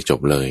ก็ไม่ได้จ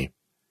บเลย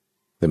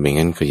แต่ไม่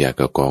งั้นขยะ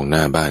ก็กองหน้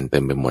าบ้านเต็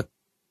มไปหมด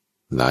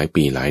หลาย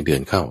ปีหลายเดือ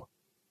นเข้า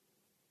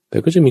แต่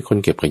ก็จะมีคน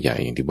เก็บขยะ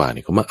อย่างที่บ้าน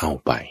นี่เขามาเอา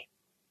ไป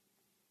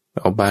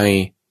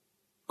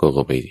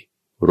ก็ไป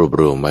รวบ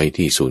รวมไว้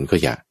ที่ศูนย์ข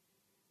ยะ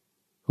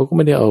เขาก็ไ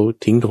ม่ได้เอา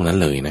ทิ้งตรงนั้น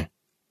เลยนะ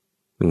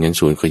ไม่งั้น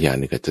ศูนย์ขยะ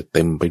นี่ก็จะเ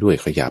ต็มไปด้วย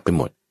ขยะไป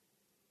หมด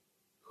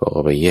เขาเอ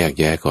าไปแยก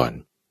แยะก่อน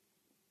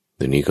เ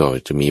ดี๋ยวนี้ก็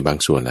จะมีบาง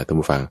ส่วนแหละท่าน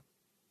ผู้ฟัง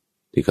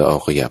ที่เขาเอา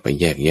ขยะไป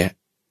แยกแยะ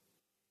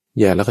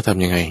แล้วก็ท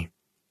ำยังไง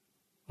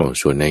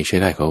ส่วนไหนใช้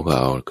ได้เขาก็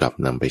เอากลับ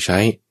นำไปใช้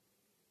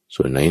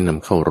ส่วนไหนน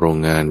ำเข้าโรง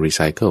งานรีไซ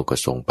เคิลก็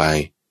ส่งไป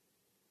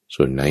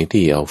ส่วนไหน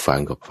ที่เอาฝัง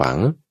กับฝัง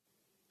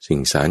สิ่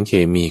งสารเค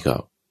มีก็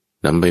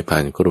นำไปผ่า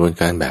นกระบวน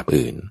การแบบ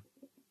อื่น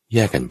แย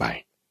กกันไป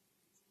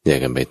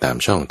ตาม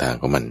ช่องทาง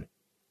ของมัน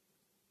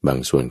บาง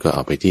ส่วนก็เอ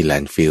าไปที่แล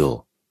นด์ฟิล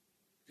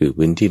คือ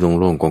พื้นที่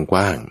โล่งๆก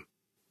ว้าง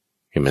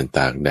ๆให้มันต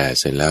ากแดด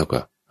เสร็จแล้วก็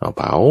เอาเ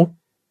ผา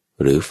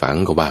หรือฝัง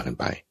ก็ว่ากัน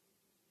ไป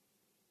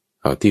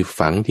เอาที่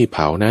ฝังที่เผ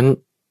านั้น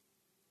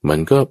มัน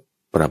ก็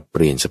ปรับเป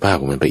ลี่ยนสภาพ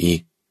ของมันไปอี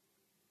ก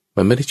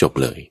มันไม่ได้จบ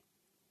เลย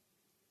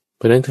เพ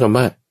ราะฉะนั้นคำ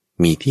ว่า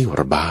มีที่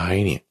ระบาย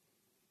เนี่ย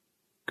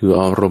คือเอ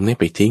าอารมณ์นี้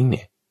ไปทิ้งเ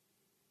นี่ย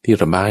ที่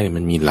ระบายเนี่ย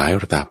มันมีหลาย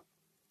ระดับ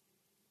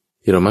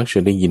ที่เรามักจะ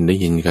ได้ยิ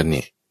นกันเ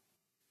นี่ย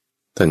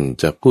ท่าน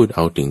จะพูดเอ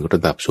าถึงร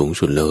ะดับสูง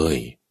สุดเลย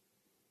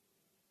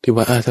ที่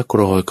ว่าถ้าโก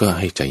รธก็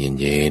ให้ใจ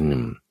เย็น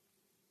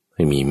ๆใ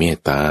ห้มีเมต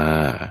ตา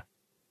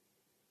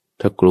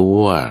ถ้ากลั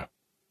ว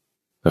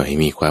ก็ให้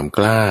มีความก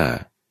ล้า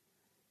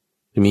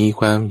มี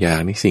ความอยา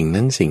กในสิ่ง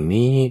นั้นสิ่ง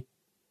นี้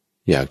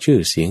อยากชื่อ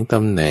เสียงต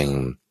ำแหน่ง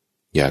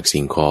อยาก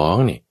สิ่งของ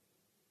เนี่ย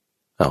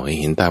เอาให้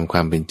เห็นตามคว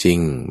ามเป็นจริง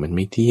มันไ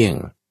ม่เที่ยง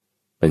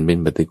มันเป็น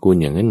ปฏิกูล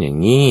อย่างนั้นอย่าง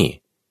นี้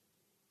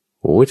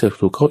โอ้จะ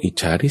ถูกเขาอิจ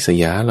ฉาริษ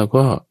ยาแล้ว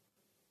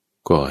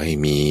ก็ให้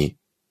มี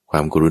ควา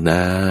มกรุณ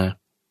า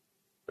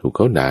ถูกเข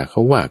าด่าเข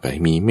าว่าก็ใ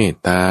ห้มีเมต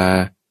ตา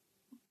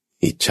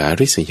อิจฉา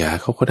ริษยา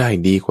เขาก็ได้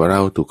ดีกว่าเร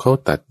าถูกเขา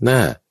ตัดหน้า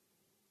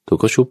ถูก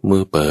เขาชุบมื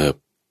อเปิบ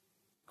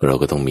เรา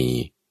ก็ต้องมี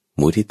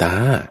มุทิตา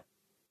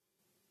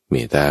เม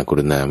ตตาก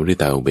รุณามุทิ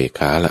ตาอุเบกข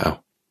าแล้วเอา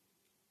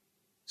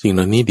สิ่งเห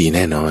ล่านี้ดีแ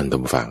น่นอนท่า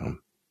นผู้ฟัง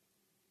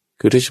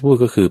คือที่จะพูด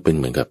ก็คือเป็นเ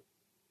หมือนกับ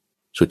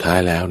สุดท้าย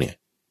แล้วเนี่ย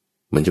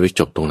มันจะไป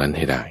จบตรงนั้นใ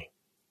ห้ได้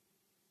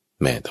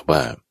แม้แต่ว่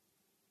า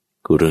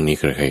คือเรื่องนี้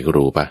ใครๆก็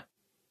รู้ปะ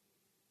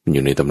มันอ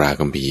ยู่ในตำรา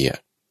คัมภีร์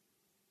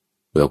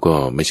แล้วก็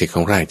ไม่ใช่ค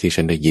รั้งแรกที่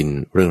ฉันได้ยิน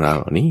เรื่องราว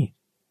เหล่านี้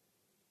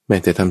แม้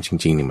แต่ทำจ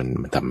ริงๆนี่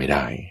มันทำไม่ไ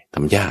ด้ท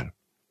ำยาก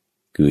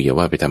คืออย่า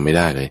ว่าไปทำไม่ไ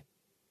ด้เลย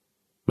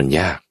มัน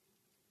ยาก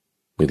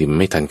บางทีมัน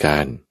ไม่ทันกา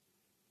ร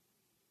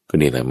ก็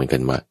นี่แหละเหมือนกั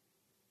นว่า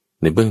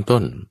ในเบื้องต้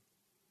น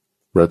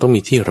เราต้องมี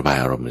ที่ระบาย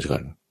อารมณ์ก่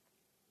อน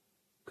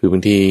คือบา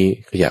งที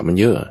ขยะมัน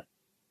เยอะ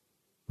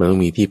มันต้อง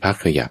มีที่พัก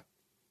ขยะ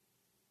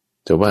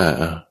แต่ว่า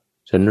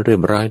ฉันเรีย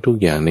บร้อยทุก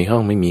อย่างในห้อ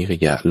งไม่มีข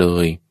ยะเล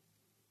ย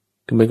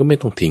คือมันก็ไม่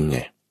ต้องทิ้งไง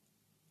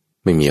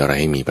ไม่มีอะไร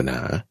ให้มีปัญห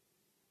า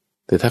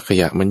แต่ถ้าข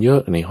ยะมันเยอ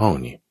ะในห้อง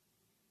นี่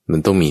มัน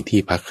ต้องมีที่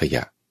พักขย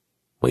ะ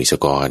ไว้ซะ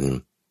ก่อน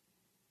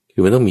คื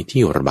อมันต้องมี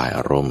ที่ระบายอ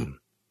ารมณ์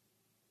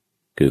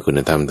คือคุณ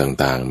ธรรม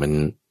ต่างๆมัน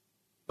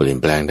เปลี่ยน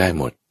แปลงได้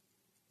หมด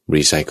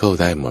รีไซเคิล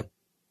ได้หมด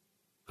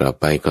กลับ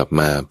ไปกลับ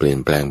มาเปลี่ยน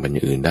แปลงเป็นอย่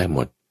างอื่นได้หม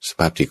ดส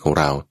ภาพจิตของ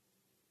เรา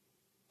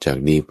จาก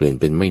ดีเปลี่ยน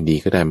เป็นไม่ดี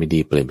ก็ได้ไม่ดี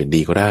เปลี่ยนเป็น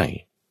ดีก็ได้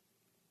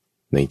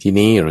ในที่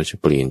นี้เราจะ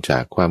เปลี่ยนจา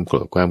กความโกร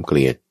ธความเก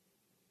ลียด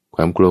ค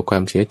วามกลัวควา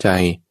มเสียใจ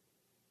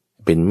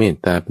เป็นเมต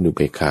ตาเป็นอุเ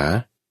บกขา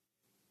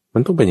มั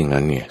นต้องเป็นอย่าง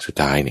นั้นเนี่ยสุด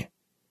ท้ายเนี่ย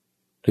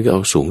ถ้าเอ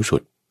าสูงสุ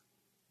ด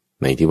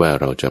ในที่ว่า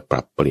เราจะป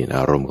รับเปลี่ยนอ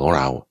ารมณ์ของเ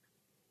รา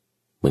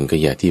เหมือนข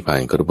ยะที่ผ่า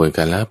นกระบวนก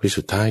ารแล้วไป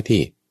สุดท้าย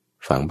ที่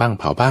ฝังบ้าง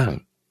เผาบ้าง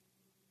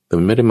แต่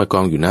มันไม่ได้มาก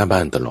องอยู่หน้าบ้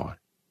านตลอด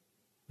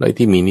แล้ว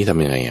ที่มีนี่ท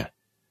ำยังไง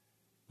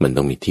มัน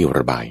ต้องมีที่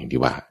ระบายอย่าง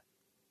ที่ว่า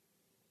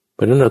เพ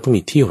ราะฉะนั้นเราต้อง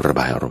มีที่ระ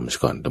บายอารมณ์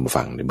ก่อนตาม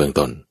ฟังในเบื้อง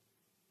ต้น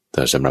แ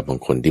ต่สำหรับบาง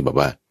คนที่แบบ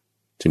ว่า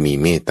จะมี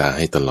เมตตาใ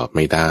ห้ตลอดไ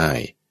ม่ได้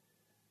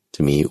จ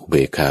ะมีอุเบ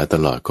กขาต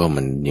ลอดก็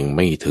มันยังไ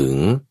ม่ถึง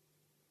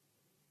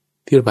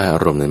ที่ระบายอา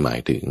รมณ์นั้นหมาย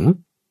ถึง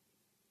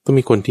ต้อง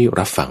มีคนที่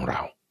รับฟังเร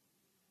า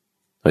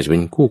อาจจะเป็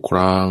นคู่คร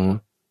อง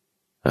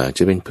อาจจ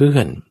ะเป็นเพื่อ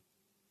น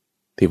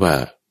ที่ว่า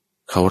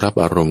เขารับ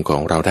อารมณ์ขอ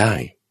งเราได้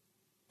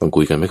ต้อง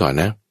คุยกันไว้ก่อน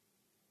นะ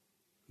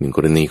หนึ่งก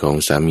รณีของ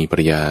สามีภร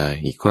รยา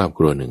อีกครอบค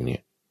รัวหนึ่งเนี่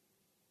ย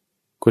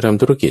ก็ท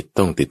ำธุรกิจ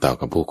ต้องติดต่อ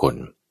กับผู้คน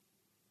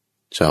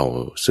เช่า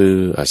ซื้อ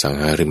อสัง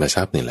หาริมท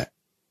รัพย์นี่แหละ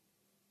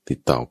ติด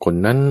ต่อคน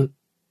นั้น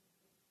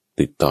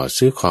ติดต่อ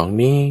ซื้อของ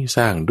นี้ส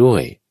ร้างด้ว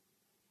ย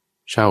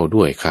เช่า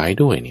ด้วยขาย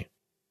ด้วยเนี่ย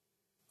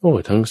โอ้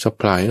ทั้งซัพ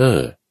พลายเออ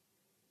ร์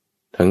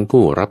ทั้ง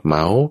ผู้รับเหม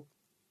า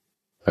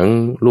ทั้ง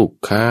ลูก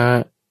ค้า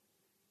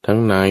ทั้ง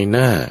นายห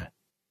น้า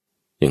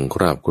อย่างค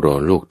รอบครัว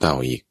ลูกเต้า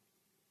อีก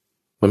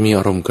มันมีอ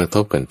ารมณ์กระท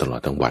บกันตลอ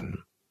ดทั้งวัน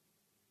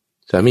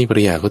สามีภรร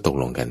ยาก็ตก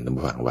ลงกันร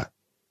ะหว่างว่า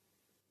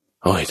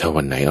โอ้ยถ้า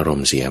วันไหนอารม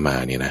ณ์เสียมา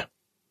เนี่ยนะ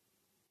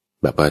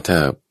แบบว่าถ้า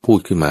พูด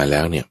ขึ้นมาแล้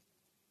วเนี่ย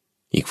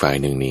อีกฝ่าย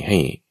หนึ่งนี่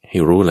ให้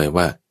รู้เลย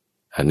ว่า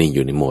อันนี้อ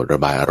ยู่ในโหมดระ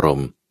บายอารม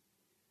ณ์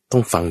ต้อ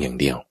งฟังอย่าง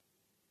เดียว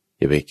อ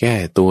ย่าไปแก้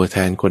ตัวแท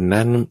นคน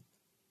นั้น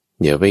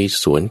อย่าไป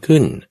สวนขึ้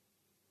น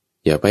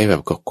อย่าไปแบ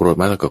บก็โกรธ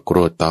มาแล้วก็โกร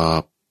ธตอ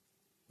บ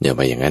อย่าไ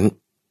ปอย่างนั้น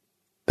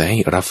แต่ให้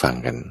รับฟัง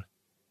กัน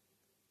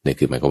นี่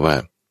คือหมายความว่า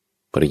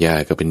ภรรยา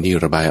ก็เป็นที่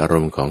ระบายอาร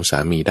มณ์ของสา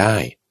มีได้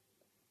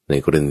ใน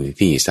กรณี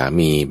ที่สา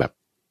มีแบบ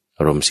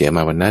อารมณ์เสียม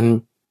าวันนั้น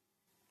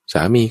ส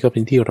ามีก็เป็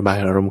นที่ระบาย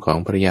อารมณ์ของ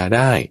ภรรยาไ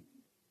ด้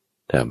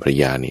แต่ภรร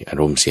ยานี่อา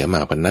รมณ์เสียมา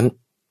วันนั้น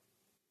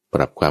ป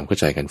รับความเข้า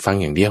ใจกันฟัง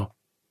อย่างเดียว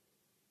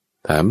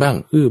ถามบ้าง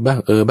บ้าง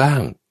บ้า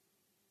ง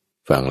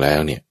ฟังแล้ว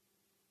เนี่ย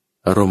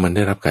อารมณ์มันไ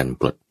ด้รับการ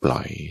ปลดปล่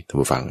อยท่าน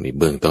ผู้ฟังใน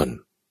เบื้องต้น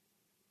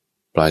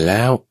ปล่อยแ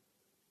ล้ว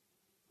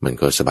มัน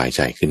ก็สบายใ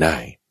จขึ้นได้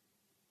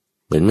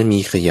เหมือนมันมี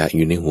ขยะอ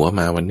ยู่ในหัว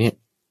มาวันเนี้ย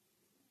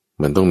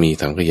มันต้องมี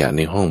ถังขยะใ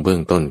นห้องเบื้อ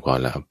งต้นก่อน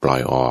ละปล่อ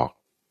ยออก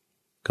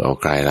ก็เอา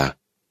ใครละ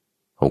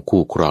เอา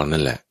คู่ครองนั่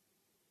นแหละ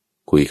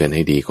คุยกันใ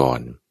ห้ดีก่อน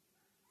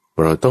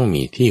เราต้อง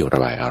มีที่ระ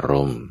บายอาร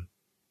มณ์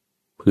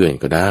เพื่อน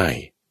ก็ได้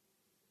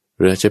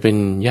หรือจะเป็น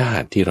ญา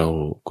ติที่เรา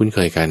คุ้นเค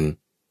ยกัน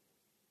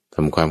ท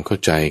ำความเข้า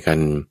ใจกัน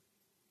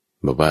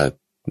แบบว่า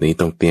นี้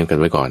ต้องเตรียมกัน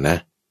ไว้ก่อนนะ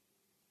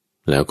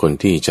แล้วคน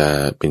ที่จะ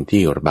เป็น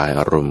ที่ระบาย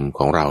อารมณ์ข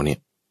องเราเนี่ย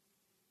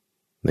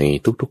ใน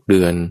ทุกๆเ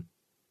ดือน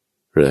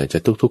หรือจะ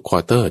ทุกๆควอ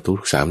เตอร์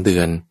ทุกๆ3 เดื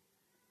อน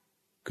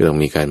ก็ต้อง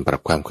มีการปรั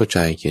บความเข้าใจ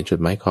เขียนจด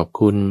หมายขอบ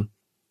คุณ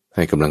ใ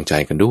ห้กำลังใจ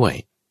กันด้วย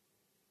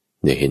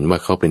อย่าเห็นว่า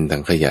เขาเป็นถั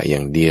งขยะอย่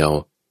างเดียว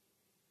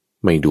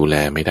ไม่ดูแล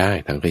ไม่ได้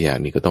ถังขยะ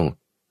นี้ก็ต้อง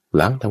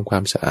ล้างทำควา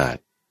มสะอาด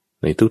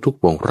ในทุก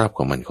ๆวงรอบข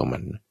องมันก็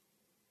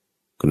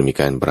ต้องมี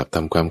การปรับท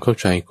ำความเข้า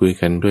ใจคุย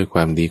กันด้วยคว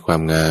ามดีควา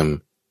มงาม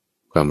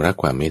ความรัก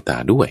ความเมตตา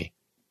ด้วย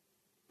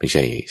ไม่ใ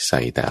ช่ใส่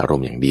แต่อารม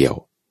ณ์อย่างเดียว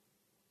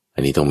อั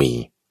นนี้ต้องมี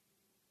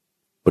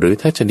หรือ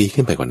ถ้าจะดี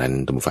ขึ้นไปกว่านั้น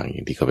ท่านผู้ฟังอย่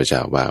างที่ข้าพเจ้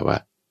าว่า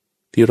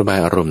ที่ระบาย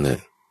อารมณ์เนี่ย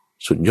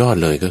สุดยอด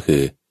เลยก็คื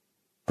อ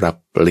ปรับ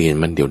เปลี่ยน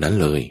มันเดี๋ยวนั้น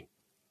เลย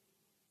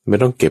ไม่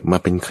ต้องเก็บมา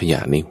เป็นขยะ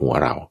ในหัว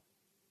เรา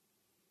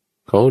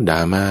เขาด่า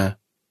มา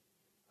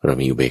เรา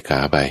มีอุเบกขา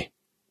ไป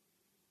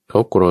เขา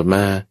โกรธม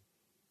า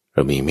เร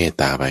ามีเมต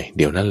ตาไปเ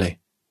ดี๋ยวนั้นเลย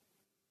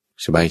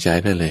สบายใจ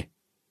ได้เลย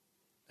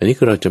อันนี้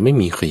คือเราจะไม่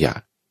มีขยะ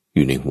อ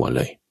ยู่ในหัวเ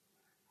ลย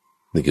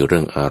นี่คือเรื่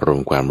องอารม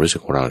ณ์ความรู้สึ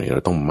กของเราเนี่ยเร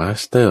าต้องมา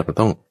สเตอร์เรา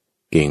ต้อง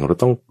เก่งเรา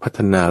ต้องพัฒ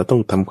นาเราต้อ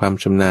งทำความ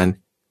ชำนาญ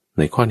ใ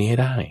นข้อนี้ให้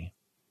ได้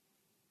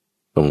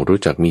ต้องรู้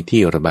จักมี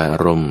ที่ระบายอา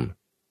รมณ์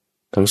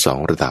ทั้ง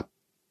2 ระดับ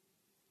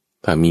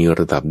ถ้ามี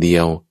ระดับเดี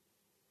ยว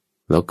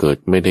แล้วเกิด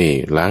ไม่ได้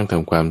ล้างท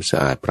ำความสะ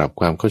อาดปรับ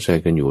ความเข้าใจ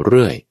กันอยู่เ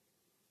รื่อย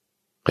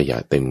ขยะ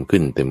เต็ม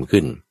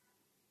ขึ้น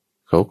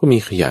เขาก็มี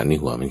ขยะใน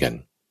หัวเหมือนกัน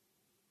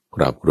ค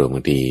รอบครัวบา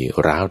งที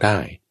ร้าวได้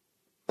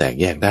แตก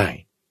แยกได้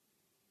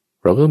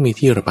เราก็มี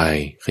ที่ระบาย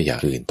ขยะ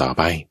อื่นต่อไ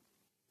ป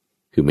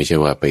คือไม่ใช่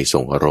ว่าไป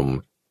ส่งอารมณ์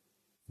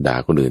ด่า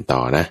คนอื่นต่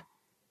อนะ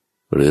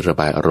หรือระ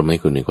บายอารมณ์ให้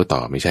คนอื่นก็ต่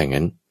อไม่ใช่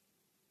งั้น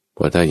เพ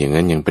ราะถ้าอย่าง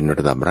นั้นยังเป็นร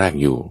ะดับแรก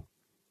อยู่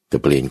จะ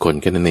เปลี่ยนคน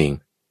แค่นั้นเอง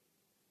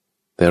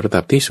แต่ระ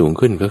ดับที่สูง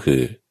ขึ้นก็คื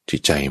อจิ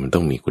ตใจมันต้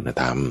องมีคุณ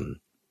ธรรม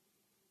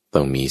ต้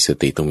องมีส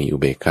ติต้องมีอุ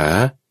เบกขา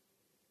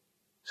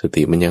ส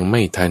ติมันยังไ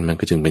ม่ทันมัน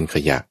ก็จึงเป็นข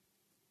ยะ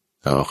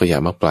เอาขยะ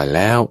มาปล่อยแ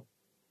ล้ว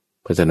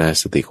พัฒนา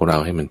สติของเรา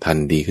ให้มันทัน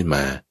ดีขึ้นม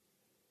า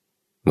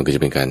มันก็จะ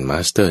เป็นการมา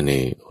สเตอร์ใน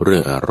เรื่อ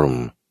งอารม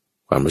ณ์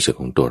ความรู้สึก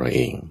ของตัวเราเ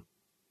อง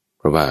เ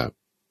พราะว่า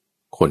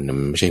คน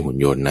มันไม่ใช่หุ่น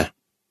ยนต์นะ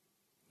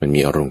มันมี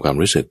อารมณ์ความ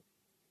รู้สึก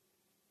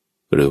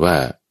หรือว่า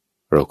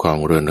เราครอง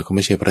เรือนเราก็ไ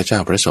ม่ใช่พระเจ้า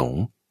พระสง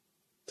ฆ์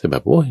แต่แบ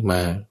บโอ้ยม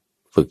า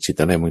ฝึกจิต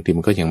อะไรบางที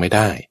มันก็ยังไม่ไ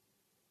ด้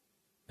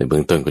ในเบื้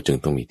องต้นก็จึง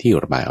ต้องมีที่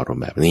ระบายอารม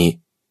ณ์แบบนี้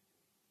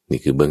นี่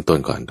คือเบื้องต้น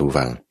ก่อนทุก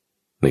ฟัง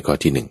ในข้อ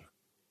ที่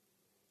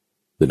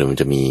1โดยมัน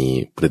จะมี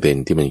ประเด็น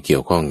ที่มันเกี่ย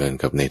วข้องกัน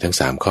กับในทั้ง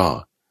3ข้อ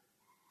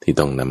ที่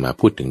ต้องนำมา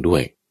พูดถึงด้ว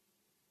ย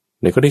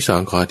ในข้อที่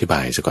2ขออธิบ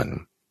ายซะก่อน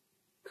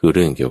คือเ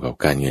รื่องเกี่ยวกับ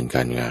การเงินก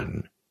ารงาน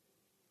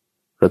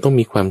เราต้อง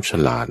มีความฉ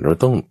ลาดเรา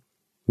ต้อง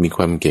มีค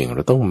วามเก่งเร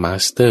าต้องมา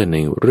สเตอร์ใน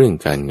เรื่อง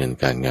การเงิน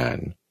การงาน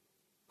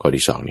ข้อ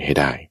ที่2นี้ให้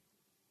ได้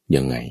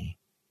ยังไง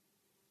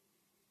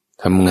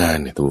ทำงาน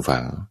เนี่ยทุกฝั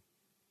ง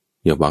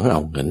อย่าหวังเอ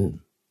าเงิน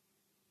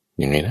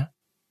ยังไงนะ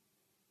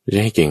ไม่ใ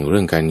ช่ให้เก่งเรื่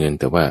องการเงิน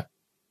แต่ว่า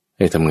ใ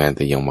ห้ทำงานแ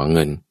ต่ยังหวังเ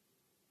งิน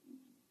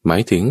หมา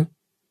ยถึง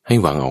ให้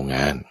หวังเอาง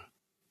าน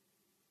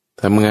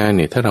ทำงานเ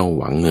นี่ยถ้าเรา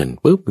หวังเงิน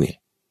ปุ๊บเนี่ย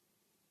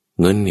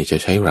เงินเนี่ยจะ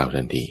ใช้เรา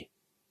ทันที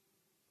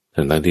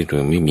ทั้งที่เร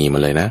าไม่มีมา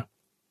เลยนะ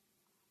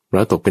เร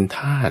าตกเป็นท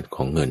าสข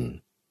องเงิน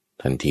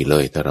ทันทีเล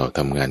ยถ้าเราท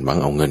ำงานหวัง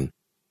เอาเงิน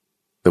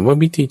แต่ว่า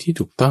วิธีที่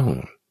ถูกต้อง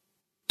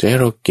จะให้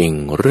เราเก่ง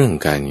เรื่อง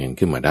การเงิน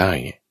ขึ้นมาได้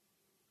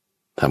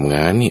ทำง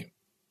านเนี่ย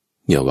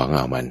อย่าหวังเอ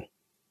ามัน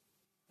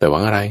แต่หวั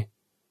งอะไร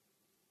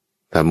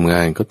ทำงา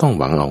นก็ต้อง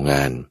หวังเอาง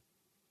าน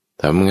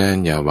ทำงาน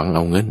อย่าหวังเอ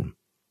าเงิน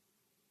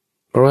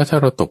เพราะว่าถ้า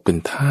เราตกเป็น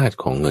ทาส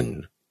ของเงิน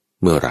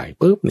เมื่อไหร่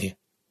ปุ๊บเนี่ย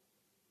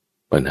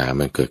ปัญหา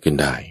มันเกิดขึ้น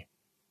ได้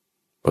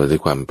เพราะด้ว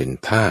ยความเป็น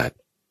ทาส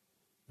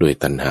ด้วย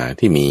ตัณหา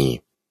ที่มี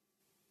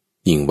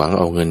ยิ่งหวัง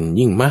เอาเงิน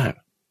ยิ่งมาก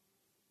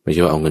ไม่ใ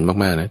ช่ว่าเอาเงิน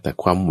มากๆนะแต่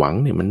ความหวัง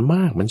เนี่ยมันม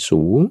ากมัน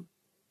สูง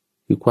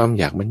คือความ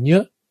อยากมันเยอ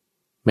ะ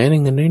แม้ใน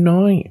เงิน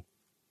น้อย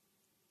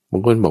ๆบา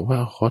งคนบอกว่า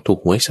ขอถูก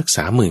หวยสัก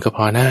30,000ก็พ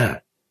อหน้า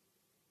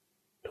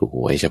ถูกห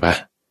วยใช่ปะ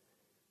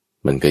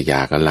มันก็อย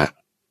ากกันละ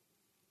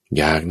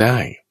อยากได้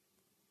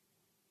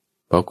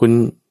พอคุณ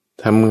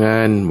ทำงา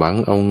นหวัง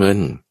เอาเงิน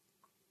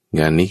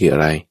งานนี้คืออะ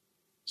ไร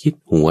คิด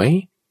หวย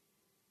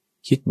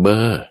คิดเบอ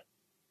ร์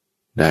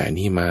ได้อัน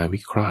นี้มาวิ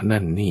เคราะห์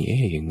นั่นนี่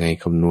ยังไง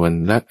คำนวณ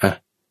ละ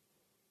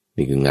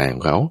นี่คืองานขอ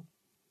งเขา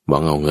หวั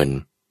งเอาเงิน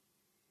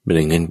ไม่ไ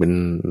ด้เงินเป็น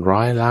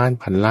100 ล้าน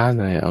พันล้าน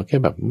อะไรเอาแค่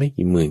แบบไม่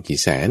กี่หมื่นกี่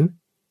แสน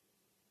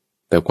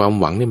แต่ความ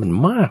หวังนี่มัน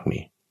มาก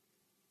นี่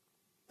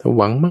ถ้าห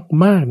วัง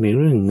มากๆในเ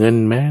รื่องเงิน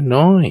แม้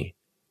น้อย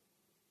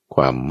ค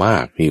วามมา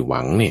กที่ห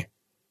วังเนี่ย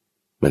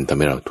มันทำใ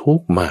ห้เราทุ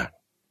กข์มาก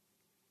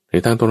ใน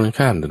ทางตรงกัน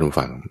ข้ามท่านผู้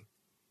ฟัง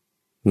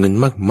เงิน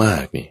มา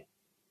กๆนี่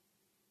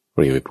เร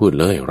าอย่าไปพูด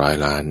เลย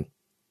100 ล้าน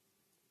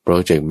โปร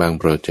เจกต์บาง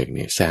โปรเจกต์เ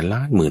นี่ยแสนล้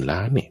านหมื่นล้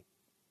านเนี่ย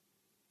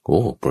โอ้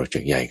โปรเจ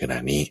กต์ใหญ่ขนา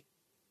ดนี้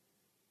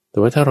แต่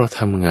ว่าถ้าเรา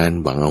ทำงาน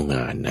หวังเอาง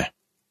านนะ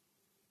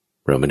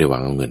เราไม่ได้หวั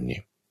งเอาเงินเนี่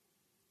ย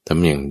ท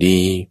ำอย่างดี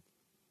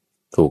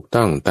ถูก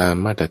ต้องตาม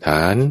มาตรฐ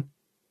าน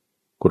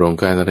โครง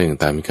การอะไร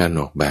ต่างๆมีการ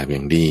ออกแบบอย่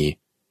างดี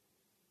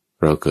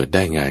เราเกิดไ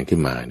ด้งานขึ้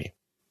นมาเนี่ย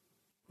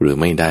หรือ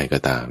ไม่ได้ก็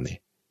ตามเนี่ย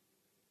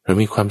เรา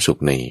มีความสุข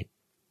ใน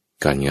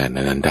การงาน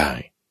นั้นได้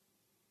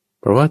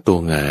เพราะว่าตัว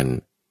งาน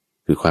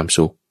คือความ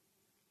สุข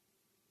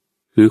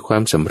คือควา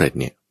มสำเร็จ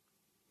เนี่ย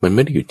มันไ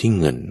ม่ได้อยู่ที่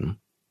เงิน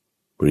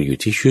หรืออยู่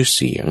ที่ชื่อเ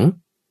สียง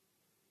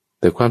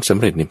แต่ความสำ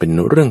เร็จเนี่ยเป็น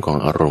เรื่องของ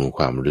อารมณ์ค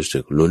วามรู้สึ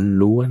ก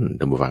ล้วนๆ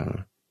ท่านผู้ฟัง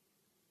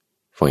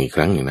ฟังอีกค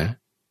รั้งหนึ่งนะ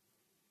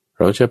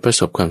เราจะประ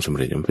สบความสำเ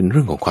ร็จมันเป็นเ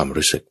รื่องของความ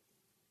รู้สึก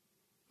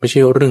ไม่ใช่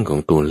เรื่องของ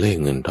ตัวเลข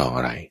เงินทองอ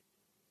ะไร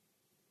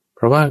เพ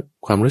ราะว่า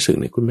ความรู้สึก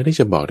เนี่ยคุณไม่ได้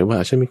จะบอกได้ว่า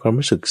ฉันมีความ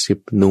รู้สึก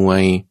10 หน่ว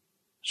ย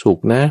สุข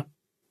นะ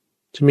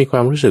ฉันมีคว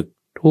ามรู้สึก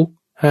ทุก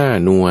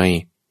5 หน่วย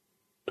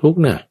ทุก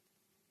นะ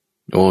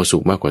โอ้สุ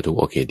ขมากกว่าทุก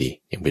โอเคดี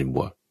ยังเป็นบ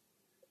วก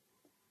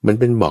มัน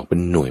เป็นบอกเป็น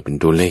หน่วยเป็น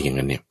ตัวเลขอย่าง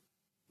นั้นเนี่ย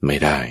ไม่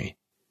ได้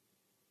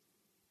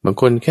บาง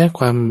คนแค่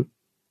ความ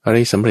อะไร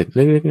สำเร็จเ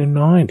ล็กๆ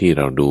น้อยๆที่เ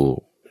ราดู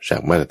จา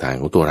กมาตรฐาน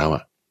ของตัวเรา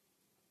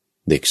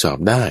เด็กสอบ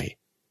ได้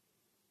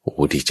โอ้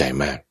ดีใจ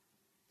มาก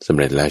สำ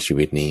เร็จแล้วชี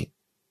วิตนี้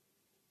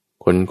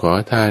คนขอ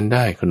ทานไ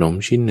ด้ขนม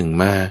ชิ้นหนึ่ง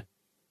มา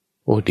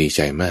โอ้ดีใ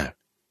จมาก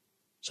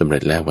สำเร็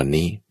จแล้ววัน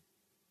นี้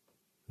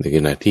ในข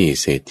ณะที่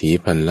เศรษฐี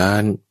1,000 ล้า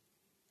น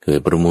เกิด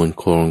ประมูล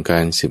โครงกา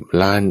ร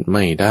10 ล้านไ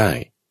ม่ได้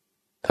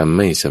ทำไ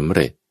ม่สำเ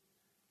ร็จ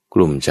ก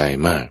ลุ้มใจ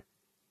มาก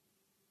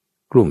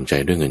กลุ้มใจ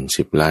ด้วยเงิน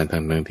10 ล้าน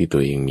ทั้งที่ตั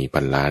วเองมี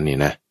1,000 ล้านเนี่ย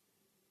นะ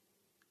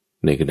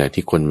ในขณะ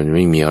ที่คนมันไ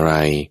ม่มีอะไร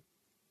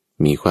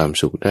มีความ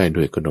สุขได้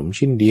ด้วยขนม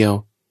ชิ้นเดียว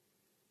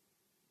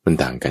มัน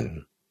ต่างกัน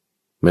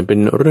มันเป็น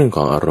เรื่องข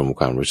องอารมณ์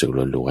ความรู้สึก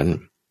ล้วน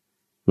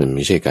ๆมันไ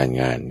ม่ใช่การ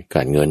งานก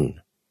ารเงิน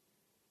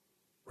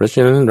เพราะฉ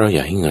ะนั้นเราอ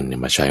ย่าให้เงินเนี่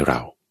ยมาใช้เรา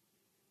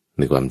ใ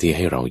นความที่ใ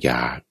ห้เราอย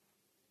าก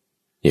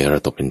อย่าเรา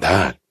ตกเป็นท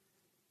าส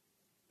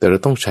แต่เรา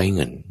ต้องใช้เ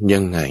งินยั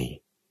งไง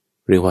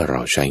เรียกว่าเร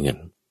าใช้เงิน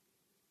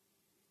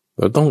เ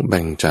ราต้องแ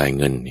บ่งจ่าย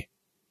เงินเนี่ย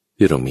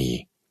ที่เรามี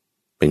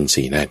เป็น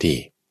4 หน้าที่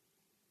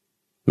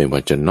ไม่ว่า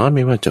จะน้อยไ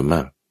ม่ว่าจะม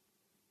าก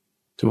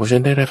จะบอกฉั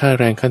นได้ราคา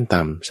แรงขั้น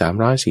ต่ำ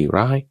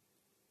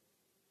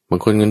300-400บา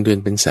งคนเงินเดือน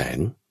เป็นแสน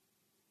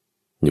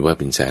อย่าว่า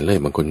เป็นแสนเลย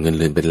บางคนเงิน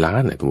เดือนเป็นล้า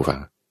นนะทุกผู้ฟั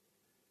ง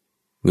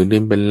เงินเดื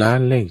อนเป็นล้าน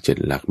เลข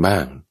7 หลักบ้า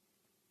ง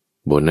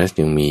โบนัส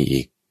ยังมี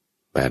อีก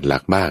8 หลั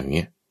กบ้างเ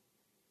งี้ย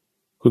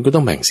คุณก็ต้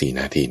องแบ่ง4 ห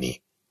น้าที่นี้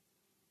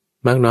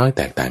มากน้อยแ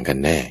ตกต่างกัน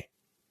แน่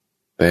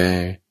แต่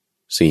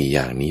4 อ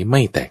ย่างนี้ไ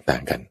ม่แตกต่า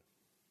งกัน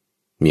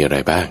มีอะไร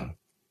บ้าง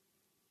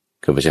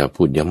ข้าพเจ้า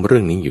พูดย้ำเรื่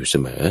องนี้อยู่เส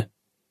มอ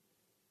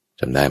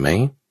จำได้ไหม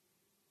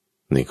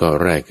ในข้อ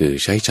แรกคือ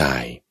ใช้จ่า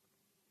ย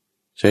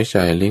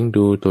เลี้ยง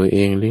ดูตัวเอ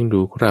งเลี้ยงดู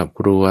ครอบ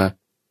ครัว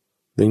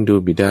เลี้ยงดู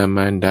บิดาม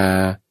ารดา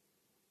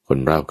คน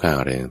รอบข้าง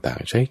อะไรต่าง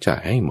ๆใช้จ่า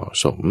ยให้เหมาะ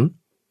สม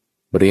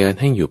บริหาร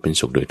ให้อยู่เป็น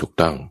สุขโดยถูก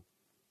ต้อง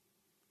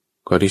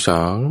ข้อที่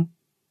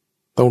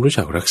2ต้องรู้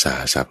จักรักษา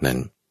ทรัพย์นั้น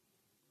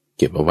เ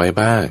ก็บเอาไว้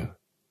บ้าง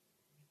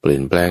เปลี่ย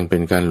นแปลงเป็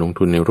นการลง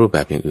ทุนในรูปแบ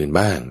บอย่างอื่น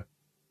บ้าง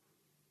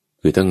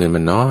คือถ้าเงิน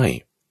มันน้อย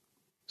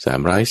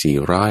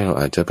300-400เรา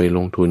อาจจะไปล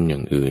งทุนอย่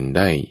างอื่นไ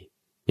ด้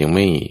ยังไ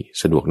ม่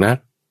สะดวกนัก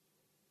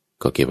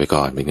ก็เก็บไว้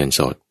ก่อนเป็นเงิน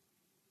สด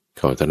เ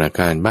ข้าธนาค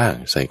ารบ้าง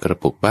ใส่กระ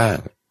ปุกบ้าง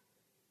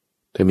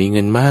ถ้ามีเ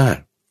งินมาก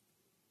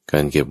กา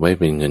รเก็บไว้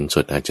เป็นเงินส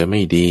ดอาจจะไ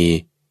ม่ดี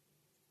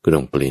ก็ต้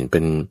องเปลี่ยนเป็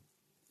น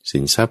สิ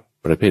นทรัพย์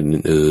ประเภท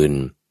อื่น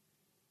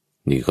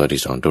ๆนี่ข้อ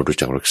ที่สองต้องรู้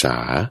จักรักษา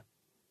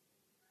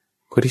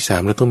ข้อที่สา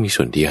มเราต้องมี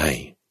ส่วนที่ให้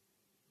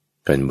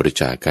การบริ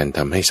จาคการท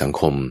ำให้สัง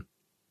คม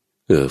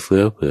เอื้อเฟื้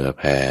อเผื่อแ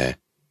ผ่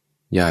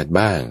ญาติ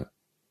บ้าง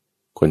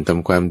คนท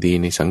ำความดี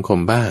ในสังคม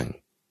บ้าง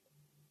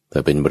ถ้า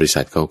เป็นบริษั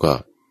ทเขาก็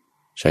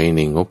ใช้ใน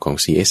งบของ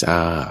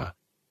CSR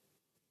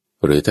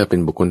หรือถ้าเป็น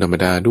บุคคลธรรม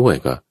ดาด้วย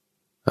ก็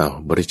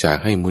บริจาค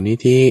ให้มูลนิ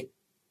ธิ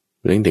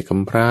เลี้ยงเด็กก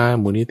ำพร้า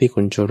มูลนิธิค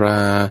นชร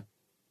า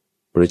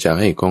บริจาค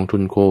ให้กองทุ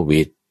นโค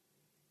วิด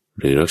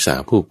หรือรักษา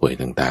ผู้ป่วย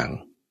ต่าง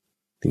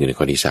ๆถึงใน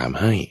ข้อที่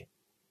3ให้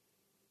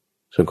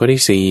ส่วนข้อ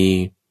ที่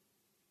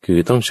4คือ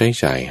ต้องใช้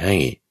จ่ายให้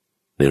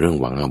ในเรื่อง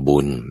หวังเอาบุ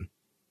ญ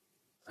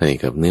ให้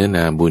กับเนื้อน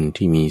าบุญ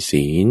ที่มี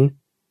ศีล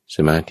ส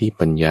มาธิ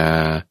ปัญญา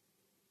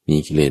มี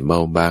กิเลสเบา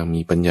บาง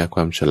มีปัญญาคว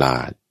ามฉลา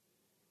ด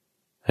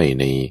ให้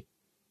ใน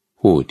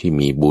ผู้ที่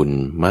มีบุญ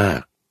มา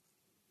ก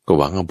ก็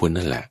หวังเอาบุญ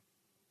นั่นแหละ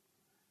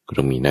ก็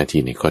ต้องมีหน้า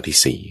ที่ในข้อที่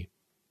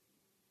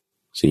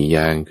4อ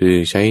ย่างคือ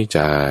ใช้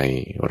จ่าย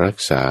รัก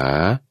ษา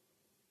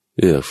เ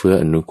อื้อเฟื้อ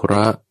อนุเคร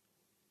าะห์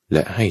แล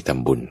ะให้ท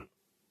ำบุญ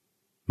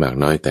มาก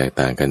น้อยแตก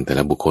ต่างกันแต่ล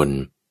ะบุคคล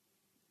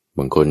บ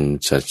างคน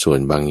สัดส่วน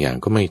บางอย่าง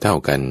ก็ไม่เท่า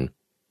กัน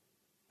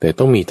แต่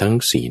ต้องมีทั้ง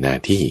4หน้า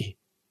ที่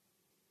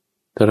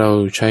ถ้าเรา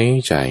ใช้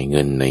จ่ายเ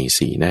งินใน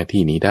4หน้า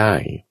ที่นี้ได้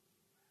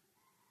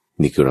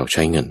นี่คือเราใ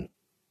ช้เงิ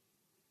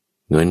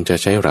นจะ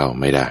ใช้เรา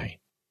ไม่ได้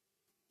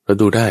เรา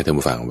ดูได้ท่าน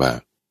ผู้ฟังว่า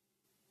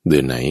เดื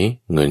อนไหน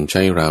เงินใ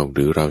ช้เราห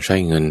รือเราใช้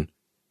เงิน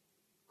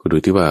ก็ดู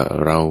ที่ว่า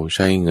เราใ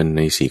ช้เงินใ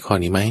น4ข้อ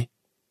นี้ไหม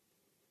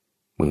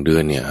บางเดือ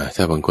นเนี่ย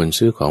ถ้าบางคน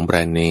ซื้อของแบร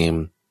นด์เนม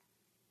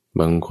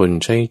บางคน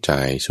ใช้จ่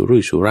ายสุรุ่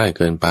ยสุร่ายเ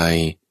กินไป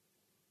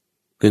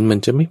เงินมัน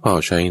จะไม่พอ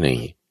ใช้ใน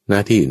หน้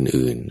าที่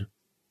อื่น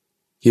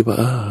ๆคิดว่า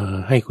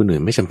ให้คนอื่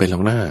นไม่จำเป็นหร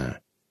อกนะ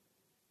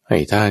ให้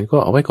ทานก็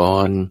เอาไว้ก่อ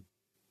น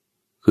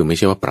คือไม่ใ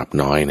ช่ว่าปรับ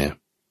น้อยนะ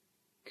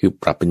คือ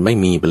ปรับเป็นไม่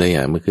มีไปเลย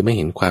มันคือไม่เ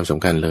ห็นความส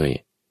ำคัญเลย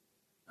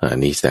อัน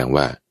นี้แสดง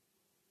ว่า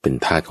เป็น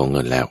ทาสของเ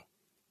งินแล้ว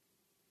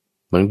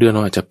บางเดือนเร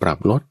าอาจจะปรับ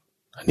ลด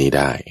อันนี้ไ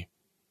ด้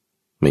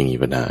ไม่มี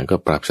ปัญหาก็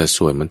ปรับสัด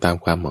ส่วนมันตาม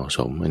ความเหมาะส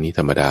มอันนี้ธ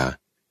รรมดา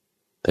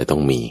แต่ต้อ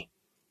งมี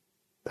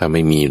ถ้าไ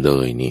ม่มีเล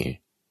ยนี่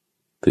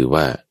ถือ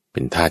ว่าเป็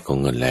นทาสของ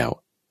เงินแล้ว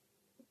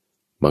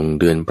บาง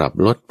เดือนปรับ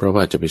ลดเพราะ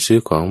ว่าจะไปซื้อ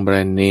ของแบร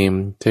นด์เนม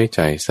ใช้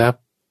จ่ายทรัพ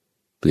ย์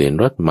เปลี่ยน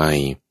รถใหม่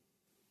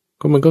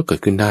ก็มันก็เกิด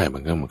ขึ้นได้บา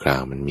งครั้งบางครา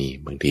วมันมี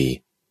บางที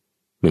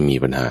ไม่มี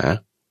ปัญหา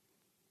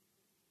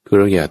คือ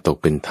เราอย่าตก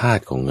เป็นทาส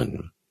ของเงิน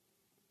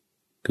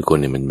คือคน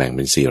เนี่ยมันแบ่งเ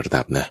ป็น4ระ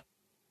ดับนะ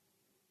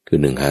คือ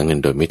1หาเงิน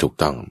โดยไม่ถูก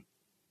ต้อง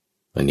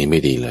อันนี้ไม่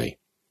ดีเลย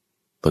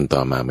ต้นต่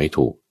อมาไม่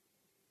ถูก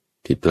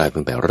ผิดพลาด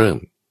ตั้งแต่เริ่ม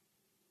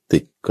ติ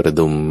ดกระ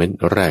ดุมเม็ด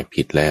แรก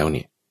ผิดแล้วเ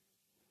นี่ย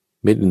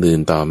เม็ดอื่น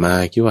ต่อมา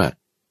คิดว่า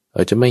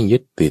จะไม่ยึ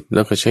ดติดแ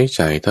ล้วก็ใช้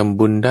จ่ายทำ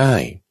บุญได้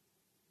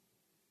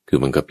คือ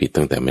มันก็ผิด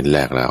ตั้งแต่เม็ดแร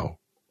กเรา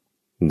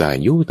ได้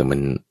ยุ่แต่มั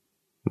น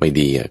ไม่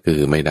ดีคือ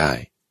ไม่ได้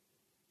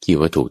คิด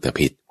ว่าถูกแต่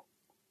ผิด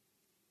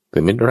แต่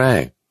เม็ดแร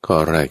กข้อ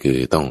แรกคือ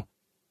ต้อง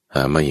ห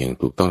ามาอย่าง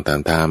ถูกต้องตาม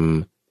ธรรม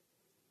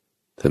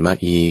ถัดมา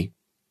อีก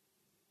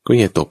ก็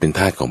อย่าตกเป็นท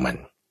าสของมัน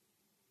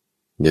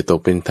อย่าตก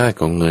เป็นทาส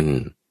ของเงิน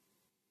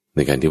ใน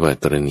การที่ว่า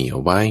ตระหนี่เอ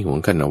าไว้หวง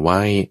กันเอาไ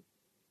ว้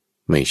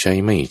ไม่ใช้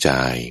ไม่จ่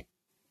าย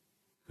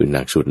คือห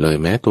นักสุดเลย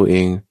แม้ตัวเอ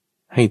ง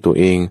ให้ตัว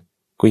เอง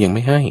ก็ยังไ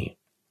ม่ให้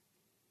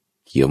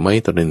เกี่ยวไม่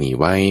ตระหนี่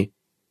ไว้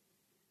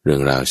เรื่อ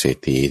งราวเศรษ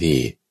ฐีที่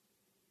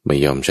ไม่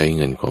ยอมใช้เ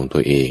งินของตั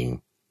วเอง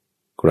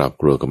ครอบ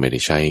ครัวก็ไม่ได้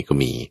ใช้ก็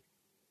มี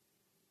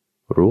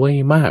รวย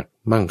มาก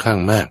มั่งคั่ง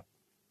มาก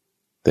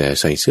แต่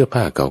ใส่เสื้อ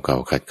ผ้าเก่า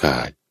ๆขา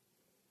ด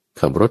ๆ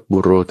ขับรถบุ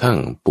โรทั้ง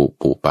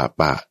ปุป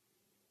ะ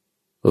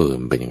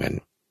มันเป็นอย่างนั้น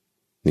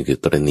นี่คือ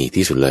ตระหนี่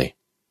ที่สุดเลย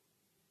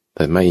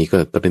ถัดมาอีกก็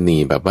ตระห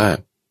นี่แบบว่า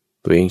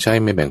ตัวเองใช้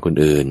ไม่แบ่งคน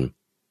อื่น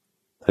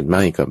ถัดมา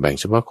อีกก็แบ่ง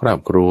เฉพาะครอบ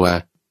ครัว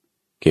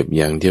เก็บอ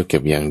ย่างเดี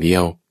ย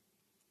ว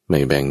ไม่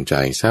แบ่งจ่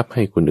ายทรัพย์ใ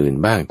ห้คนอื่น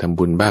บ้างทำ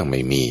บุญบ้างไ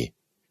ม่มี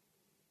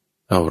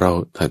เรา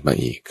ถัดมา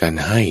อีกการ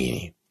ให้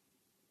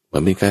มั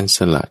นเป็นการส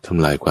ละท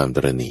ำลายความต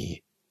ระหนี่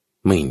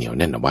ไม่เหนียวแ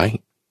น่นเอาไว้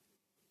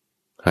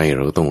ให้เ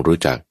ราต้องรู้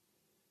จัก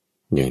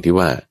อย่างที่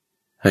ว่า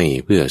ให้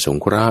เพื่อสง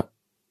เคราะห์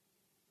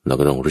เรา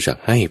ก็ต้องรู้จัก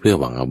ให้เพื่อ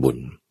หวังเอาบุญ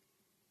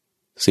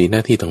4หน้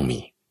าที่ต้องมี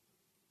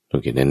โอ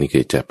เคนั่นนี่คื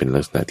อจะเป็นลั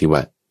กษณะที่ว่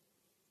า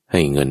ให้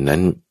เงินนั้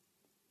น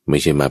ไม่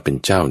ใช่มาเป็น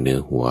เจ้าเหนือ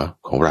หัว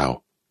ของเรา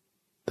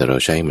แต่เรา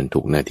ใช้มัน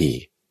ถูกหน้าที่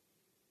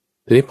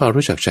ทีนี้พอ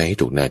รู้จักใช้ให้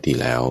ถูกหน้าที่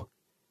แล้ว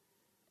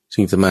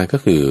สิ่งต่อมาก็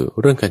คือ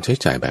เรื่องการใช้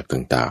จ่ายแบบ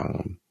ต่าง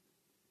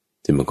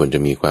ๆที่บางคนจะ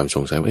มีความส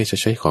งสัยว่าจะ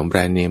ใช้ของแบร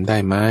นด์เนมได้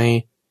ไหม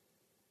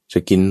จะ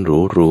กิน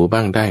หรูๆบ้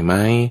างได้ไหม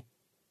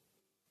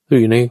คือ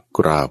อยู่ในก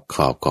รอบข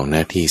อบของหน้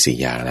าที่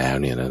4อย่างแล้ว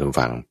เนี่ยนะท่าน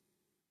ฟัง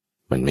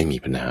มันไม่มี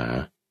ปัญหา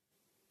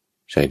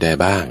ใช้ได้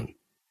บ้าง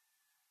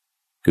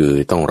คือ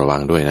ต้องระวั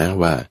งด้วยนะ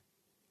ว่า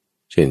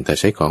เช่นถ้า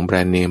ใช้ของแบร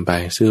นด์เนมไป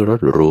ซื้อรถ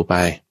หรูไป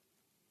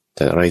แ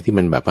ต่อะไรที่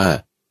มันแบบว่า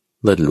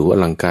เลิศหรูอ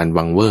ลังการ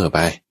วังเวอร์ไป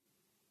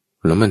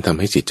แล้วมันทำ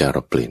ให้จิตใจเร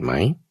าเปลี่ยนไหม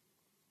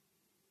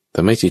ท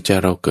ำให้จิตใจ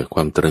เราเกิดคว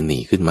ามตระห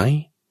นี่ขึ้นไหม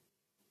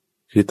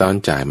คือตอน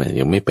จ่ายมัน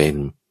ยังไม่เป็น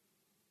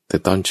แต่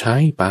ตอนใช้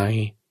ไป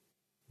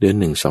เดือน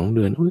1-2 เ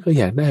ดือนอุ้ยก็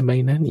อยากได้ใบ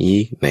นั้นอี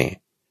กแน่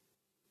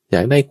อย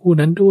ากได้คู่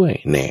นั้นด้วย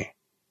แน่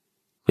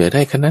อยากไ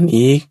ด้คันนั้น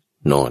อีก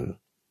โน่น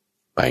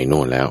ไปโ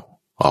น่นแล้ว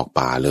ออก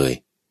ป่าเลย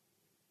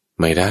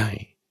ไม่ได้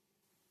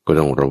ก็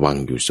ต้องระวัง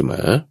อยู่เสม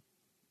อ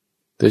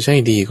แต่ใช่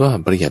ดีก็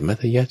ประหยัดมั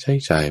ธยัสถ์ใช้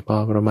จ่ายพอ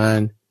ประมาณ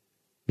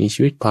มีชี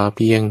วิตพอเ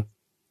พียง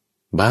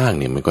บ้าง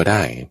เนี่ยมันก็ไ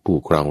ด้ผู้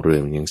ครองเรือ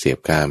นยังเสียบ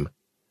กาม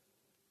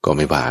ก็ไ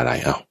ม่ว่าอะไร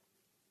เอา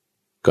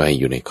ก็ให้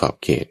อยู่ในขอบ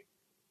เขต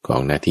ขอ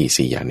งหน้า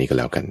ที่4อย่างนี้ก็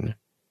แล้วกัน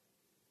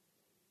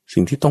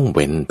สิ่งที่ต้องเ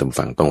ว้นตำ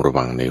ฝั่งต้องระ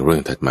วังในเรื่อ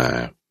งถัดมา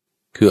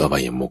คืออบา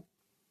ยมุข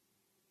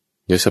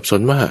อย่าสับส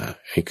นว่า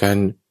ไอ้การ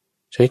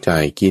ใช้จ่า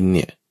ยกินเ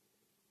นี่ย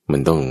มั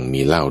นต้อง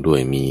มีเหล้าด้ว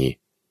ยมี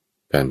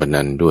การพ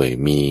นันด้วย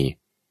มี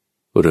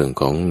เรื่อง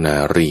ของนา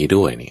รี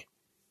ด้วยนี่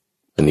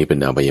อันนี้เป็น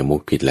อบายมุ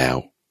ขผิดแล้ว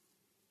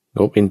ง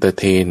บเอนเตอร์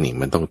เทนนี่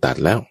มันต้องตัด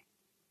แล้ว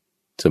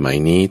สมัย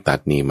นี้ตัด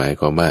นี่หมาย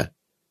ความว่า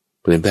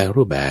เปลี่ยนแปลง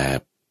รูปแบบ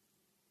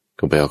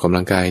ก็ไปออกกำ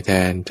ลังกายแท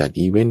นจัด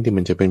อีเวนท์ที่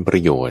มันจะเป็นปร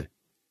ะโยชน์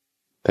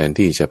แทน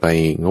ที่จะไป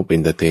งบเอ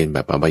นเตอร์เทนแบ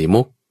บอบาย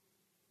มุข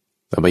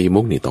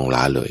นี่ต้องล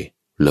ะเลย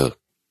เลิก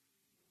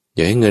อ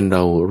ย่าให้เงินเร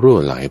ารั่ว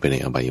ไหลไปใน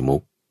อบายมุ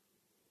ข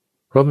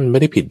เพราะมันไม่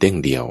ได้ผิดเด้ง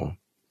เดียว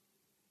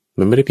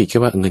มันไม่ได้ผิดแค่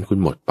ว่าเงินคุณ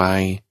หมดไป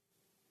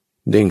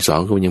เด้ง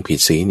2คุณยังผิด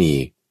ศีลอี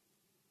ก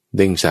เ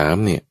ด้ง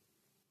3เนี่ย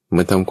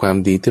มันทำความ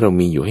ดีที่เรา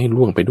มีอยู่ให้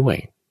ล่วงไปด้วย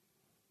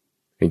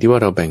อย่างที่ว่า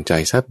เราแบ่งจ่า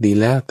ยทรัพย์ดี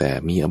แล้วแต่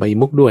มีอบาย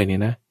มุขด้วยเนี่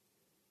ยนะ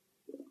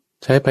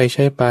ใช้ไป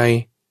จ่ายไ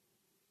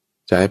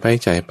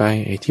ป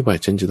ไอ้ที่ว่า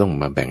ฉันจะต้อง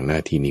มาแบ่งหน้า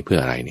ที่นี้เพื่อ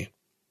อะไรเนี่ย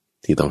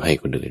ที่ต้องให้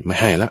คนอื่นไม่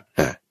ให้ละ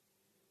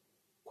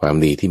ความ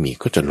ดีที่มี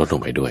ก็จะลดล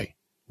งไปด้วย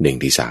เด้ง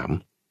ที่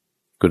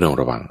3ก็ต้อง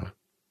ระวัง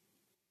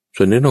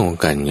ส่วนในเรื่องของ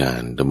การงา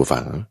นท่านผู้ฟั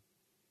ง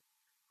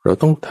เรา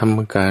ต้องท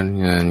ำการ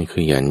งานข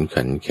ยัน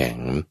ขันแข็ง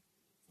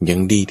อย่า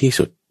งดีที่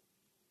สุด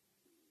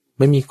ไ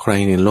ม่มีใคร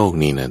ในโลก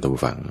นี้นะท่าน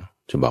ผู้ฟัง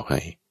จะบอกให้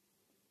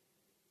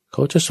เข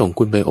าจะส่ง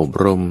คุณไปอบ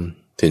รม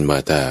เช่นว่า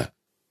ถ้า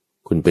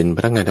คุณเป็นพ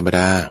นักงานธรรมด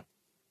า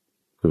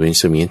คุณเป็นเ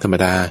สมียนธรรม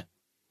ดา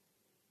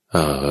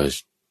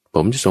ผ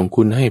มจะส่ง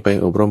คุณให้ไป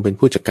อบรมเป็น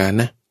ผู้จัดการ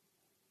นะ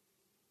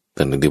แ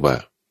ต่นึกดีว่า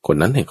คน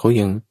นั้นเนี่ยเขา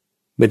ยัง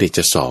ไม่ได้จ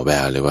ะสอบแว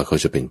วเลยว่าเขา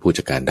จะเป็นผู้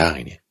จัดการได้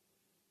เนี่ย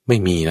ไม่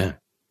มีนะ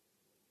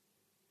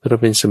ถ้าเรา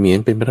เป็นเสมียน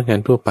เป็นพนักงาน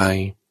ทั่วไป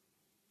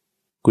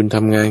คุณท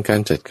ำงานกา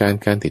รจัดการ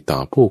การติดต่อ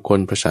ผู้คน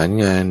ประสาน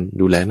งาน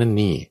ดูแลนั่น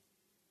นี่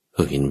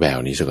เห็นแวว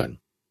นี้ซะก่อน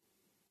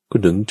คุณ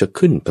ถึงจะ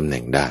ขึ้นตำแห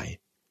น่งได้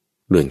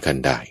เลื่อนขั้น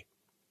ได้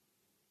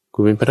คุ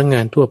ณเป็นพนักง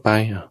านทั่วไป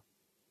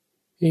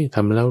ท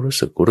ำแล้วรู้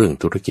สึกเรื่อง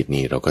ธุรกิจ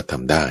นี้เราก็ท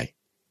ำได้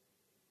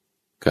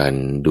การ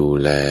ดู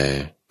แล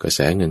กระแส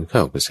เงินเข้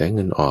ากระแสเ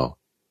งินออก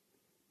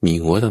มี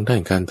หัวทางด้า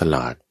นการตล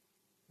าด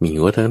มี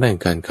หัวทางด้าน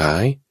การขา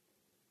ย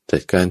จั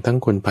ดการทั้ง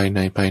คนภายใน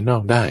ภายนอ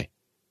กได้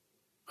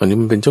อันนี้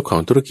มันเป็นเจ้าขอ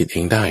งธุรกิจเอ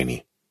งได้นี่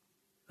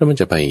แล้วมัน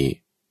จะไป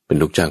เป็น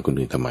ลูกจ้างคน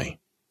อื่นทำไม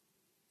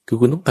คือ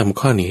คุณต้องทำ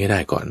ข้อนี้ให้ได้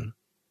ก่อน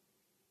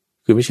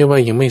คือไม่ใช่ว่า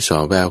ยังไม่สอ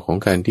แววของ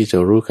การที่จะ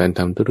รู้การ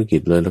ทำธุรกิ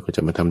จเลยแล้วก็จ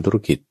ะมาทำธุร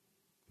กิจ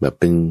แบบ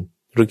เป็น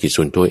ธุรกิจ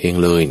ส่วนตัวเอง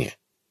เลยเนี่ย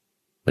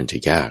มันจะ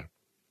ยาก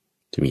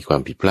จะมีความ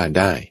ผิดพลาด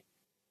ได้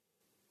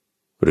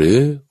หรือ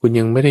คุณ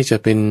ยังไม่ได้จะ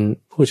เป็น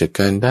ผู้จัดก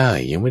ารได้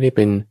ยังไม่ได้เ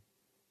ป็น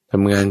ท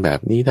ำงานแบบ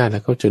นี้ได้แล้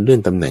วเขาจะเลื่อ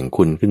นตำแหน่ง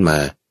คุณขึ้นมา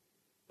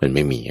มันไ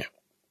ม่มี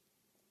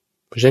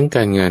เพราะฉะนั้นก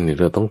ารงานเนี่ย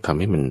เราต้องทำ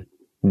ให้มัน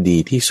ดี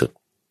ที่สุด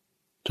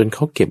จนเข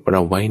าเก็บเร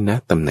าไว้นะ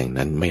ตำแหน่ง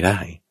นั้นไม่ได้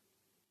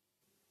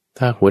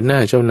ถ้าหัวหน้า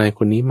เจ้านายค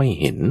นนี้ไม่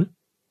เห็น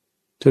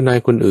เจ้านาย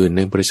คนอื่นใ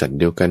นบริษัท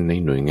เดียวกันใน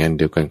หน่วยงานเ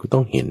ดียวกันก็ต้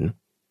องเห็น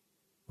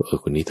ว่า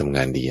คนนี้ทำง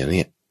านดีนะเ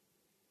นี่ย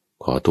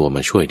ขอตัวม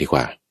าช่วยดีก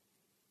ว่า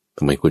ท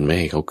ำไมคุณไม่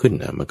ให้เขาขึ้น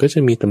มันก็จะ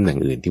มีตำแหน่ง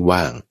อื่นที่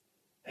ว่าง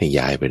ให้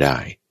ย้ายไปได้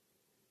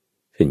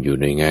เช่นอยู่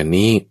ในงาน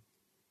นี้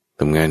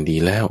ทำงานดี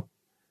แล้ว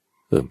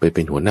ไปเ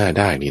ป็นหัวหน้า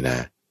ได้นี่นะ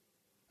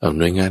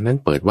หน่วยงานนั้น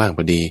เปิดว่างพ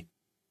อดี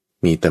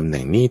มีตำแห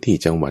น่งนี้ที่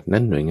จังหวัดนั้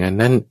นหน่วยงาน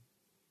นั้น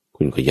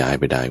คุณก็ย้าย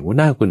ไปได้หัวห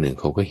น้าคนหนึ่ง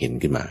เขาก็เห็น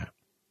ขึ้นมา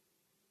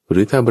หรื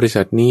อถ้าบริ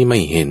ษัทนี้ไม่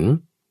เห็น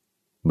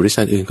บริ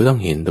ษัทอื่นก็ต้อง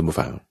เห็นตาม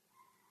ฟัง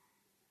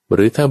ห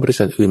รือถ้าบริ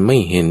ษัทอื่นไม่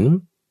เห็น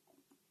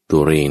ตั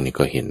วเองเนี่ย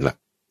ก็เห็นละ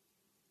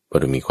พอ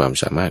เรามีความ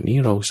สามารถนี้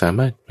เราสาม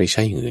ารถไปใ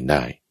ช้อย่างอื่นไ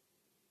ด้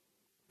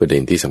ประเด็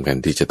นที่สำคัญ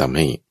ที่จะทำใ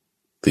ห้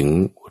ถึง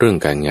เรื่อง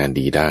การงาน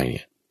ดีได้เ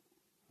นี่ย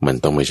มัน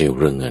ต้องไม่ใช่เ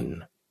รื่องเงิน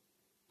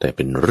แต่เ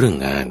ป็นเรื่อง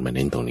งานมาเ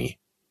น้นตรงนี้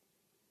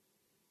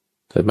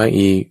ถัดมา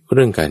อีกเ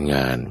รื่องการง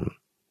าน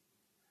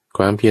ค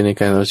วามเพียรใน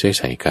การเอาใจ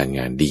ใส่การง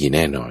านดีแ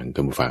น่นอนท่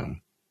านผู้ฟัง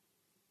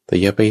แต่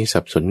อย่าไปสั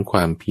บสนคว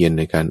ามเพียรใ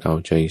นการเอา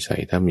ใจใส่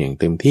ทำอย่าง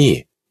เต็มที่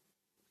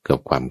กับ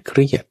ความเค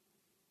รียด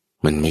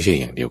มันไม่ใช่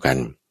อย่างเดียวกัน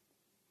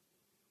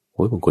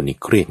บางคนนี่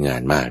เครียดงา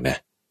นมากนะ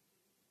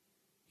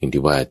อย่าง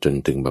ที่ว่าจน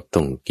ถึงแบบ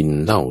ต้องกิน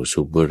เหล้า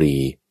สูบบุห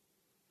รี่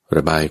ร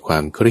ะบายควา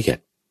มเครียด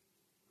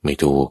ไม่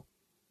ถูก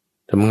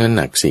ทำงาน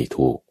หนักสิ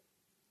ถูก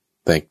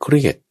แต่เค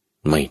รียด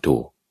ไม่ถู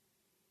ก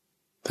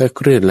ถ้า ถ้าเ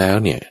ครียดแล้ว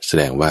เนี่ยแส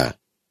ดงว่า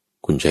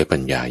คุณใช้ปั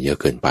ญญาเยอะ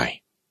เกินไป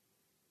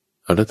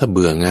เอาแล้วถ้าเ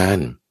บื่องาน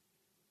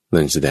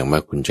นั่นแสดงว่า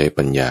คุณใช้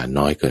ปัญญา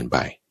น้อยเกินไป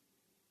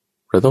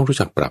เราต้องรู้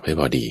จักปรับให้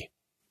พอดี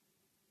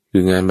คื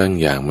องานบาง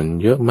อย่างมัน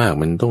เยอะมาก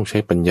มันต้องใช้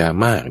ปัญญา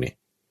มากเนี่ย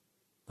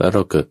แล้วเร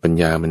าเกิดปัญ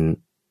ญามัน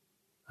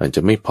อาจจ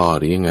ะไม่พอ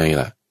หรือยังไง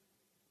ล่ะ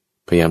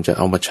พยายามจะเ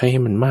อามาใช้ให้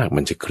มันมาก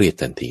มันจะเครียด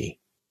ทันที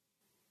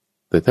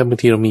แต่ถ้าบาง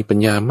ทีเรามีปัญ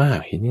ญามาก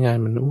เห็นงาน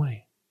มัน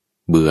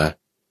เบื่อ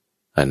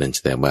อันนั้นแส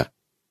ดงว่า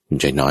คุณ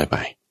ใจน้อยไป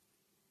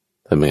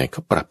ทำยังไงก็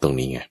ปรับตรง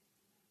นี้ไง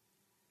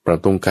ปรับ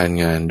ตรงการ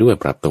งานด้วย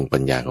ปรับตรงปั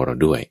ญญาของเรา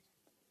ด้วย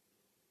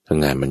ถ้า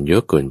งานมันเยอ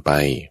ะเกินไป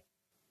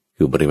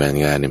คือปริมาณ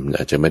งานเนี่ยมันอ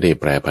าจจะไม่ได้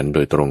แปรผันโด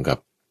ยตรงกับ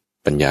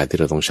ปัญญาที่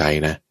เราต้องใช้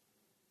นะ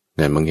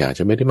งานบางอย่างจ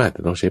ะไม่ได้มากแ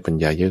ต่ต้องใช้ปัญ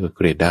ญาเยอะก็เค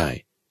รียดได้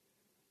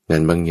งา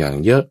นบางอย่าง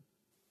เยอะ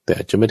แต่อ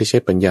าจจะไม่ได้ใช้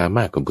ปัญญาม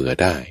ากก็เบื่อ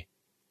ได้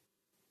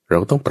เรา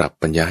ต้องปรับ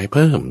ปัญญาให้เ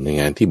พิ่มใน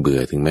งานที่เบื่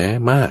อถึงแม้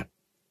มาก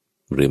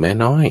หรือแม้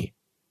น้อย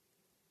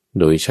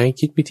โดยใช้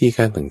คิดวิธีก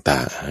ารต่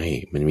างๆให้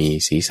มันมี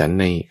สีสัน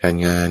ในการ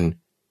งาน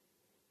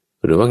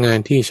หรือว่างาน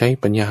ที่ใช้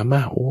ปัญญาม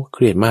ากเค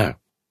รียดมาก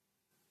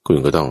คุณ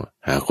ก็ต้อง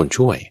หาคน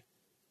ช่วย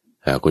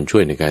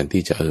ในการ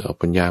ที่จะเอา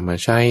ปัญญามา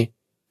ใช้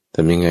ท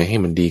ำยังไงให้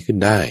มันดีขึ้น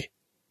ได้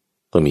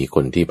ต้องมีค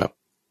นที่แบบ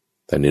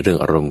แต่ในเรื่อง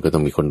อารมณ์ก็ต้อ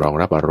งมีคนรอง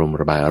รับอารมณ์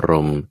ระบายอาร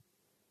มณ์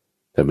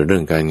แต่เป็นเรื่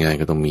องการงาน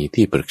ก็ต้องมี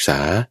ที่ปรึกษา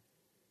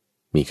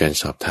มีการ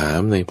สอบถาม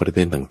ในประเ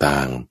ด็นต่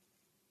าง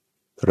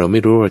ๆเราไม่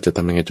รู้เราจะท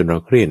ำยังไงจนเรา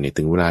เครียด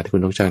ถึงเวลาที่คุ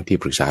ณต้องจ้างที่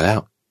ปรึกษาแล้ว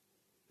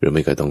หรือไ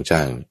ม่ก็ต้องจ้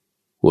าง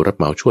ผู้รับเ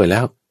หมาช่วยแล้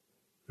ว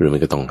หรือไม่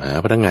ก็ต้องหา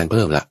พนักงานเ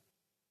พิ่มละ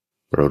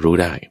เรารู้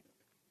ได้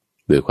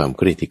ด้วยความเ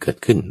ครียดที่เกิด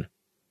ขึ้น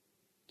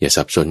อย่า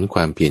สับสนคว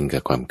ามเพียรกั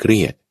บความเครี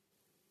ยด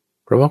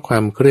เพราะว่าควา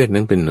มเครียด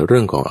นั้นเป็นเรื่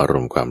องของอาร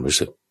มณ์ความรู้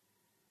สึก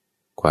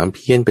ความเ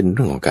พียรเป็นเ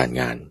รื่องของการ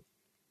งาน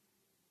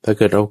ถ้าเ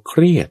กิดเราเค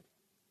รียด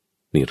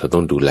นี่เราต้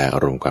องดูแลอา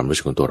รมณ์ความรู้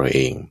สึกของตัวเราเ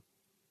อง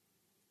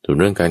ส่วน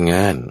เรื่องการง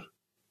าน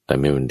แต่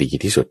ไม่มันดี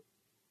ที่สุด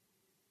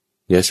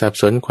อย่าสับ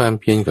สนความ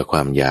เพียรกับคว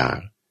ามอยาก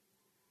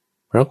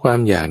เพราะความ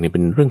อยากนี่เป็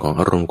นเรื่องของ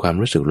อารมณ์ความ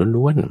รู้สึก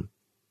ล้วน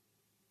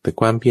ๆแต่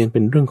ความเพียรเป็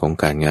นเรื่องของ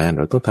การงานเ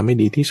ราต้องทำให้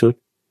ดีที่สุด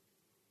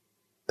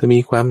ถ้ามี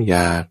ความอย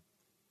าก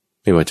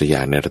ไม่ว่าจะอย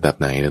ากในระดับ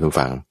ไหนนะทุก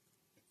ฝัง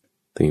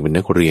ถึงเป็น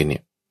นักเรียนเนี่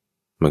ย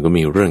มันก็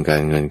มีเรื่องกา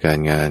รเงินการ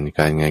งา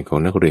นของ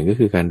นักเรียนก็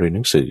คือการเรียนห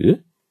นังสือ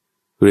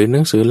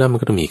แล้วมัน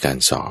ก็ต้องมีการ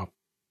สอบ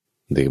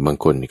หรือบาง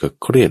คนนี่ก็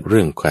เครียดเ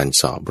รื่องการ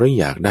สอบเพราะ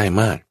อยากได้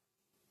มาก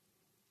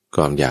ค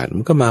วามอยาก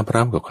มันก็มาพร้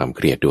อมกับความเ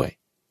ครียดด้วย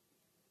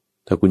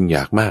ถ้าคุณอย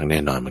ากมากแน่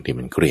นอนบางที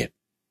มันเครียด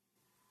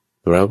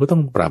เราก็ต้อ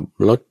งปรับ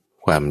ลด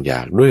ความอย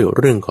ากด้วยเ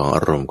รื่องของอ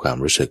ารมณ์ความ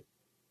รู้สึก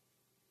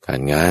กา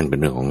รงานเป็น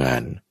เรื่องของงา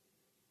น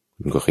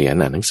คุณก็ขยัน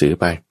อ่านหนังสือ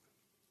ไป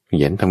ข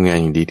ยันทำงาน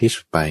อย่างดีที่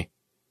สุดไป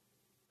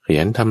ข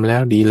ยันทำแล้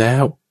วดีแล้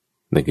ว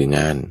นั่นคือง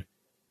าน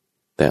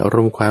แต่อาร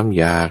มณ์ความ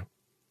อยาก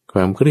คว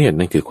ามเครียด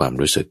นั่นคือความ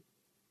รู้สึก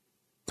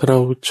ถ้าเรา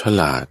ฉ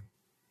ลาด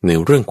ใน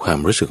เรื่องความ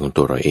รู้สึกของ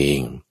ตัวเราเอง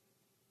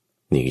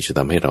นี่จะท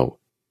ำให้เรา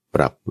ป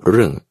รับเ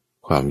รื่อง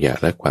ความอยาก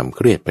และความเค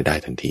รียดไปได้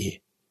ทันที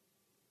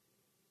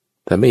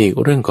แต่ไม่อีก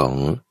เรื่องของ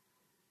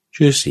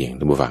ชื่อเสียง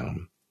ท่านผู้ฟัง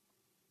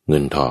เงิ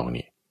นทอง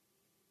นี่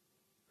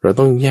เรา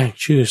ต้องแยก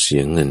ชื่อเสี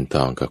ยงเงินท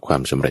องกับควา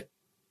มสำเร็จ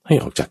ให้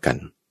ออกจากกัน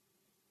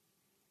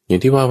อย่า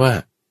งที่ว่า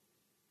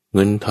เ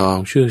งินทอง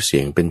ชื่อเสี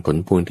ยงเป็นผล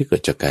พวงที่เกิ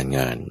ดจากการง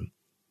าน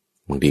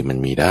บางทีมัน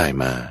มีได้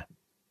มา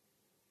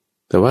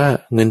แต่ว่า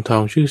เงินทอ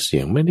งชื่อเสี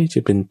ยงไม่ได้จะ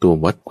เป็นตัว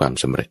วัดความ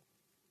สำเร็จ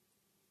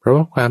เพราะ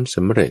ว่าความส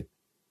ำเร็จ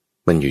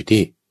มันอยู่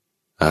ที่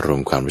อารม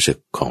ณ์ความรู้สึก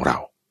ของเรา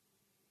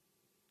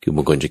คือบ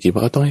างคนจะคิดว่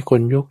าต้องให้ค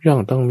นยกย่อง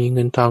ต้องมีเ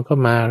งินทองเข้า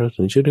มาเรา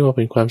ถึงจะเรียกว่าเ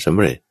ป็นความสำ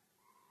เร็จ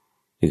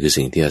นี่คือ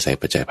สิ่งที่อาศัย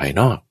ปัจจัยภาย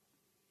นอก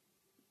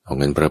เอา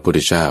เงินพระพุทธ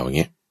เจ้าอย่างเ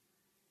งี้ย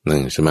นั่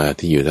งสมา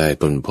ธิอยู่ได้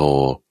ต้นโพ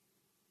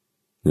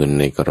เงิน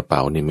ในกระเป๋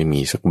านี่ไม่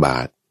มีสักบา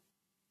ท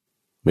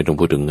ไม่ต้อง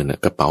พูดถึงเงิน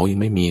กระเป๋ายัง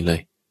ไม่มีเลย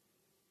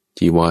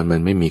จีวรมั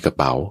นไม่มีกระ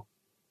เป๋า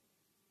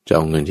จะเอ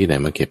าเงินที่ไหน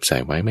มาเก็บใส่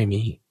ไว้ไม่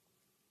มี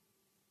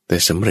แต่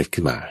สำเร็จ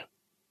ขึ้นมา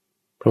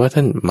เพราะว่าท่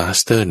านมาส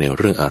เตอร์ในเ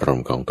รื่องอารม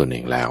ณ์ของตนเอ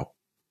งแล้ว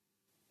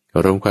อ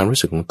ารมณ์ความรู้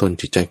สึกของตน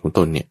จิตใจของต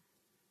นเนี่ย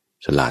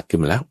ฉลาดขึ้น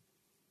มาแล้ว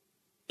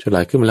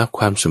ค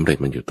วามสำเร็จ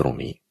มันอยู่ตรง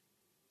นี้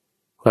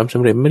ความส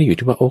ำเร็จไม่ได้อยู่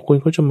ที่ว่าคน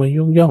เขาจะมาย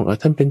กย่อง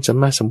ท่านเป็นสัม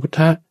มาสัมพุทธ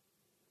ะ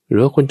หรื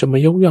อว่าคนจะมา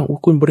ยกย่อง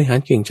คุณบริหาร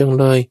เก่งจัง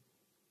เลย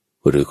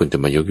หรือคนจะ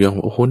มายกย่อง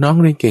น้อง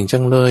เรียนเก่งจั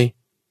งเลย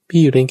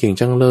พี่เรียนเก่ง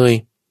จังเลย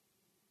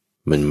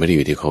มันไม่ได้อ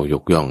ยู่ที่เขาย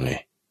กย่องไง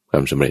ควา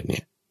มสำเร็จเนี่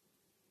ย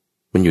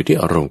มันอยู่ที่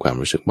อารมณ์ความ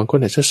รู้สึกบางคน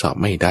อาจจะสอบ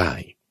ไม่ได้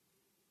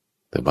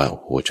แต่ว่า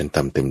ฉันท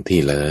ำเต็มที่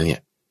แล้วเนี่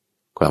ย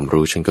ความ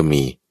รู้ฉันก็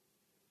มี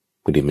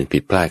บางทีมันผิ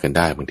ดพลาดกันไ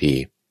ด้บางที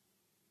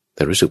แ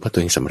ต่รู้สึกว่าตัว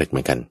เองสำเร็จเห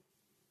มือนกัน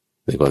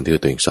ในก่อนที่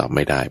ตัวเองสอบไ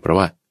ม่ได้เพราะ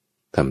ว่า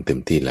ทำเต็ม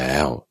ที่แล้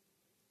ว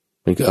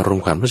มันคืออารม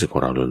ณ์ความรู้สึกขอ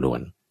งเราล้ว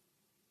น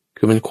ๆ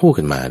คือมันคู่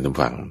กันมาทุก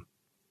ฝั่ง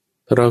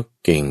ถ้าเรา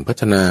เก่งพั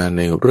ฒนาใ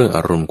นเรื่องอ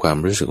ารมณ์ความ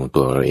รู้สึกของ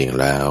ตัวเราเอง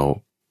แล้ว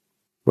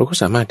เราก็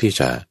สามารถที่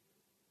จะ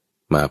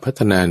มาพัฒ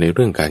นาในเ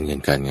รื่องการเงิน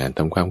การงานท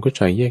ำความเข้าใ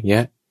จแยกแย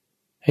ะ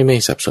ให้ไม่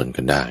สับสน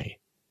กันได้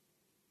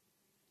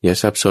อย่า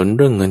สับสนเ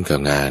รื่องเงินกั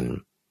บงาน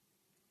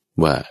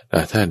ว่า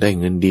ถ้าได้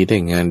เงินดีได้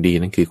งานดี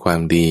นั่นคือความ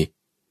ดี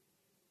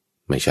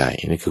ไม่ใช่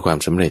นี่คือความ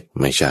สำเร็จ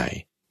ไม่ใช่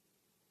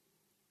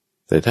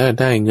แต่ถ้า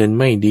ได้เงิน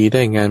ไม่ดีไ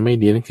ด้งานไม่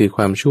ดีนั่นคือค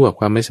วามชั่ว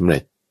ความไม่สำเร็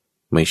จ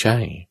ไม่ใช่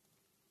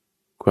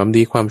ความ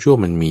ดีความชั่ว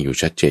มันมีอยู่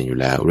ชัดเจนอยู่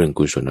แล้วเรื่อง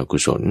กุศลอกุ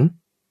ศล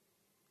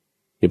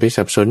อย่าไป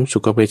สับสนสุ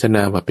ขเวทน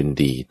าว่าเป็น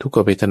ดีทุกข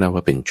เวทนาว่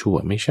าเป็นชั่ว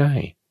ไม่ใช่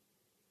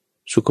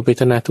สุขเว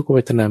ทนาทุกขเว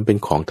ทนาเป็น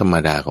ของธรรม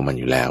ดาของมัน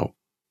อยู่แล้ว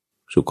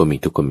สุขก็มี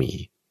ทุกข์ก็มี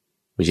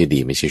ไม่ใช่ดี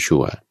ไม่ใช่ชั่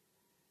ว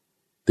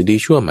แต่ดี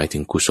ชั่วหมายถึ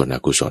งกุศลอ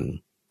กุศล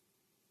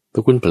ถ้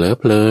าคุณเผลอ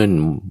เพลิน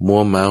มั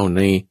วเมาใ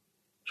น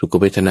สุข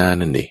เวทนา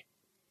นั่นเอง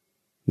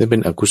นั่นเป็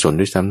นอกุศล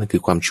ด้วยซ้ำนั่นคื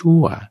อความชั่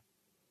ว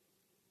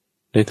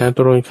ในทางต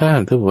รงข้าม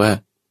ถ้าบอกว่า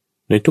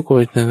ในทุกขเ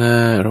วทนา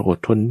เราอด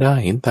ทนได้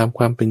เห็นตามค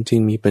วามเป็นจริง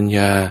มีปัญญ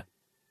า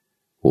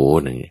โอ้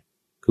นี่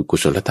คือกุ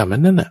ศลธรรม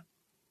นั่นน่ะ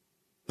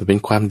มันเป็น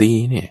ความดี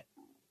เนี่ย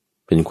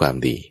เป็นความ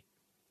ดี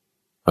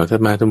เอาถ้า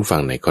มาท่านฟั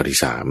งในข้อที่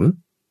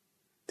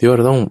3ที่ว่าเ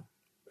ราต้อง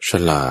ฉ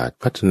ลาด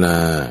พัฒนา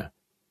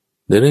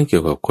ในเรื่องเกี่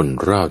ยวกับคน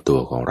รอบตัว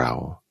ของเรา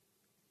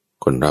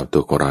คนรอบตั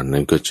วของเรา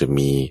นั้นก็จะ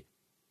มี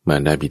มา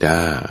รดาบิดา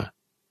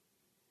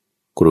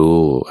ครู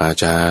อา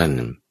จาร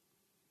ย์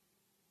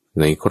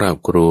ในครอบ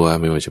ครัว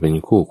ไม่ว่าจะเป็น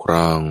คู่คร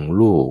อง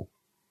ลูก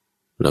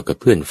แล้วก็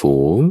เพื่อนฝู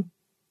ง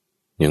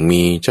ยัง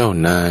มีเจ้า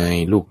นาย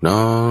ลูกน้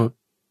อง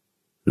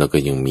แล้วก็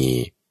ยังมี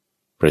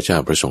พระเจ้า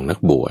พระสงฆ์นัก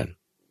บวช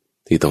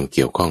ที่ต้องเ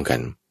กี่ยวข้องกั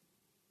น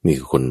นี่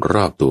คือคนร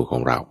อบตัวขอ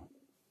งเรา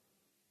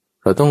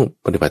เราต้อง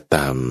ปฏิบัติต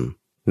าม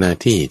หน้า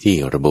ที่ที่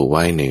ระบุไ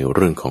ว้ในเ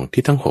รื่องของ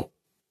ที่ทั้ง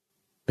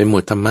6เป็นหม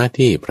วดธรรมะ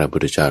ที่พระพุท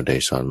ธเจ้าได้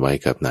สอนไว้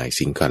กับนาย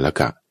สิงคล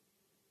กะ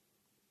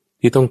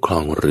ที่ต้องครอ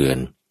งเรือน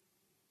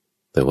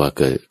แต่ว่า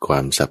เกิดควา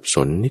มสับส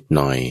นนิดห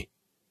น่อย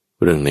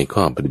เรื่องใน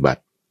ข้อปฏิบั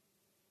ติ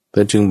เ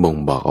พื่อจึงบ่ง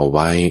บอกเอาไ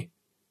ว้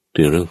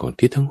ถึงเรื่องของ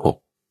ที่ทั้ง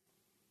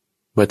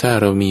6ว่าถ้า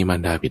เรามีมา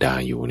รดาบิดา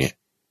อยู่เนี่ย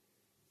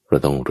เรา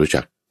ต้องรู้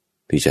จัก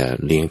ที่จะ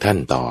เลี้ยงท่าน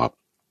ตอบ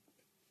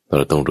เ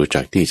ราต้องรู้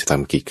จักที่จะท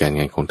ำกิจการ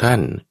งานของท่า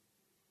น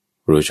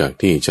รู้จัก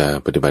ที่จะ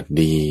ปฏิบัติ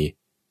ดี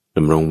ด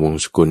ำรงวง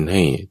ศกุลใ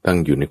ห้ตั้ง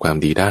อยู่ในความ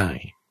ดีได้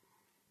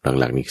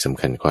หลักๆนี้สำ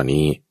คัญข้อ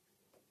นี้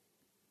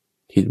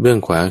ทิศเบื้อง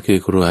ขวาคือ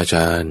ครูอาจ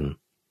ารย์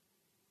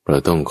เรา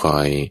ต้องคอ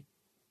ย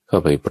เข้า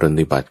ไปป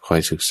ฏิบัติคอย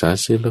ศึกษา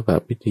ศิลป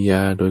วิทย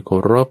าโดยเคา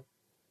รพ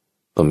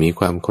ต้องมี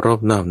ความเคารพ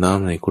นอบน้อม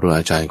ในครูอ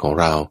าจารย์ของ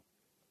เรา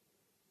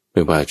ไ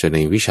ม่ว่าจะใน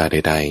วิชาใ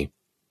ด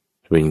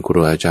ๆเป็นค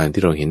รูอาจารย์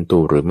ที่เราเห็นตั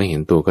วหรือไม่เห็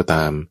นตัวก็ต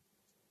าม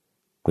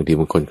บางที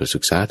บางคนก็ศึ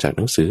กษาจากห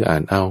นังสืออ่า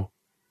นเอา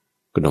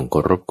ก็ต้องเค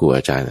ารพครูอ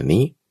าจารย์อัน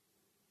นี้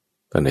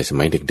ตอนในส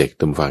มัยเด็กๆ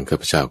ตำฟังข้า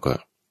พเจ้าก็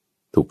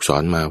ถูกสอ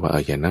นมาว่า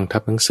อย่านั่งทั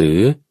บหนังสือ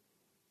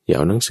อย่าเ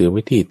อาหนังสือไ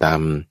ว้ที่ต่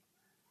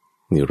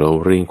ำนี่เรา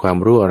เรียนความ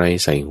รู้อะไร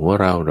ใส่หัว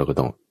เราก็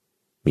ต้อง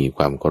มีค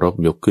วามเคารพ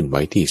ยกขึ้นไ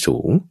ว้ที่สู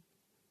ง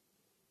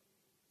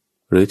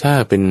หรือถ้า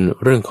เป็น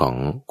เรื่องของ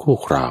คู่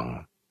ครอง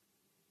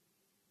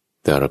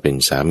แต่เราเป็น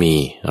สามี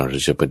เรา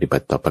จะปฏิบั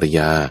ติต่อภรรย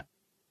า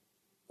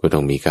ก็ต้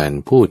องมีการ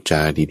พูดจ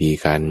าดี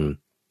ๆกัน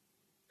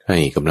ให้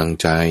กำลัง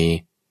ใจ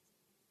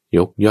ย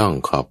กย่อง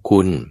ขอบคุ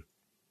ณ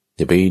อ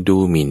ย่าไปดู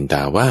หมิ่นด่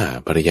าว่า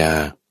ภรรยา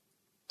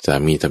สา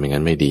มีทำอย่าง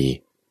นั้นไม่ดี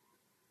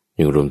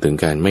ยังรวมถึง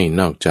การไม่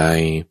นอกใจ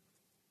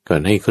กา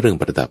รให้เครื่อง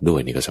ประดับด้ว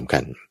ยนี่ก็สำคั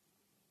ญ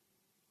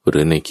หรื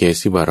อในเคส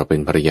ที่ว่าเราเป็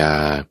นภรรยา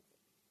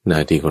หน้า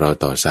ที่ของเรา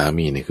ต่อสา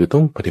มีเนี่ยคือต้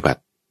องปฏิบั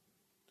ติ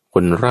ค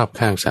นรอบ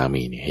ข้างสา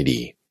มีนี่ให้ดี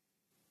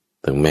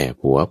ทั้งแม่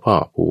ผัวพ่อ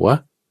ผัว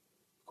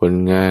คน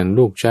งาน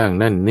ลูกจ้าง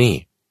นั่นนี่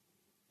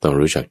ต้อง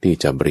รู้จักที่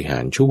จะบริหา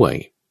รช่วย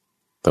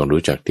ต้อง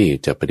รู้จักที่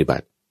จะปฏิบั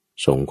ติ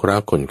สงเคราะ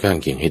ห์คนข้าง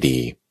เคียงให้ดี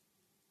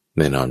แ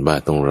น่นอนว่า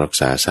ต้องรัก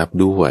ษาทรัพย์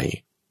ด้วย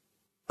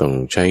ต้อง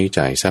ใช้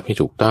จ่ายทรัพย์ให้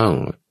ถูกต้อง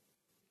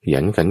ขยั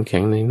นขันแข็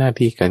งในหน้า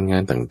ที่การงา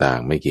นต่าง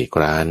ๆไม่เกียจค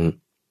ร้าน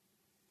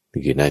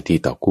นี่คือหน้าที่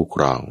ต่อคู่ค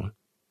รอง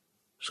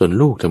ส่วน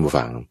ลูกท่านผู้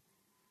ฟัง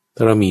ถ้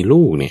าเรามี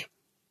ลูกเนี่ย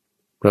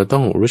เราต้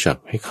องรู้จัก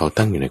ให้เขา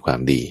ตั้งอยู่ในความ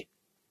ดี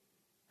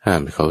ห้าม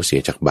ให้เขาเสี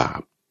ยจากบา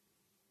ป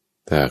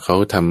แต่เขา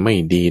ทำไม่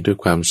ดีด้วย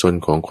ความซน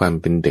ของความ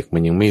เป็นเด็กมั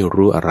นยังไม่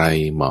รู้อะไร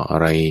เหมาะอะ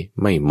ไร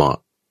ไม่เหมาะ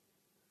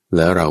แ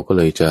ล้วเราก็เ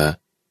ลยจะ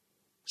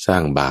สร้า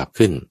งบาป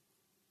ขึ้น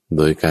โ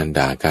ดยการ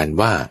ด่าการ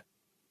ว่า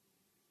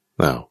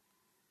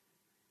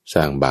ส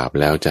ร้างบาป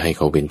แล้วจะให้เ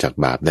ขาเว้นจาก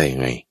บาปได้ยั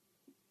งไง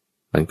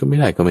มันก็ไม่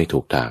ได้ก็ไม่ถู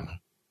กทาง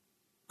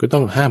ก็ต้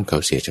องห้ามเขา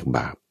เสียจากบ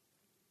าป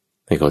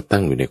ให้เขาตั้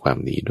งอยู่ในความ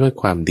ดีด้วย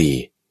ความดี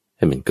ใ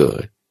ห้มันเกิ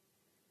ด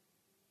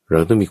เรา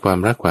ต้องมีความ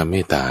รักความเม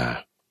ตตา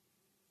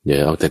อย่า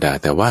เอาแต่ด่า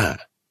แต่ว่า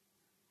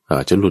อ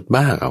าจจะหลุด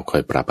บ้างเอาคอ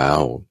ยปรับเอา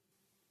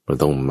เรา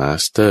ต้องมา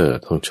สเตอร์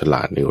ต้องฉล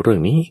าดในเรื่อง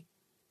นี้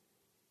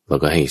เรา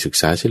ก็ให้ศึก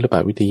ษาศิลป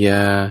วิทย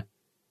า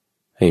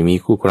ให้มี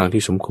คู่ครอง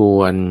ที่สมคว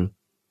ร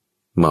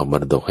มอบม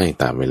รดกให้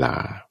ตามเวลา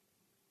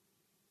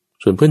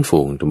ส่วนเพื่อนฝู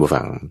งทุก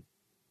ฝั่ง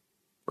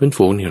เพื่อน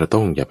ฝูงนี่เราต้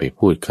องอย่าไป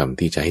พูดคำ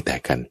ที่จะให้แต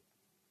กกัน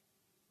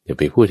อย่า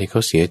ไปพูดให้เข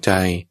าเสียใจ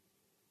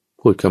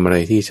พูดคำอะไร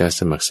ที่จะส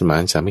มัครสมา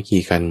นสามัคคี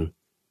กัน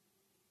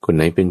คนไ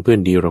หนเป็นเพื่อน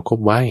ดีเราคบ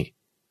ไว้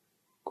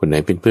คนไหน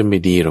เป็นเพื่อนไม่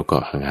ดีเราก็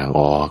ห่างๆ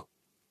ออก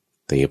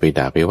แต่อย่าไป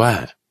ด่าไปว่า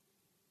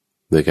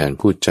โดยการ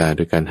พูดจาโ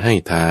ดยการให้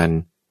ทาน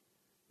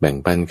แบ่ง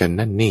ปันกัน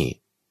นั่นนี่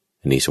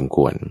อันนี้สมค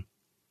วร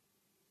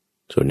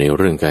ส่วนในเ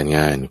รื่องการง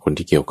านคน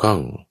ที่เกี่ยวข้อง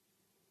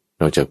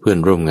นอกจากเพื่อน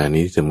ร่วมงาน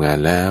นี้ที่ทำงาน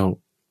แล้ว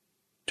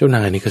เจ้าน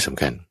ายนี่ก็ส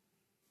ำคัญ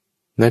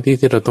หน้าที่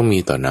ที่เราต้องมี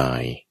ต่อนา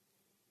ย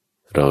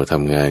เราท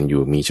ำงานอ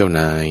ยู่มีเจ้า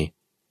นาย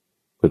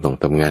ก็ต้อง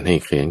ทำงานให้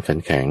ขยันขัน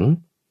แข็ง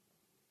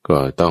ก็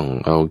ต้อง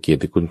เอาเกียร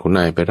ติคุณของน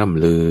ายไปร่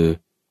ำลือ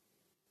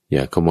อ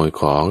ย่าขโมย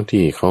ของ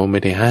ที่เขาไม่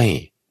ได้ให้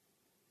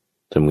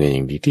ทำงานอย่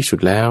างดีที่สุด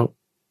แล้ว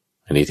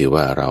อันนี้ถือ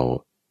ว่าเรา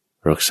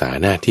รักษา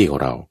หน้าที่ของ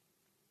เรา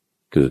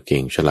คือเก่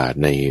งฉลาด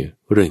ใน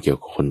เรื่องเกี่ยว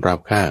กับคนรอบ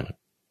ข้าง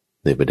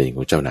ในประเด็นข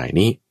องเจ้านาย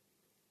นี้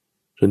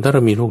ส่วนถ้าเร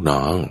ามีลูก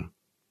น้อง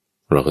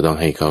เราก็ต้อง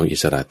ให้เขาอิ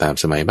สระตาม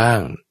สมัยบ้า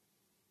ง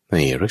ใ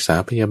ห้รักษา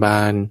พยาบ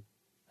าล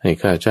ให้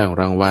ค่าจ้าง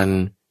รางวัล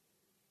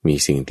มี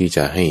สิ่งที่จ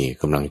ะให้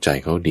กำลังใจ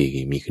เขาดี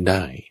มีขึ้นไ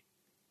ด้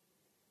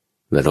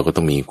และเราก็ต้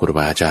องมีครูบ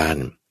าอาจาร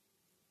ย์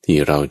ที่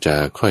เราจะ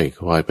ค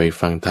อยไป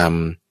ฟังธรรม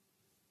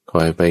ค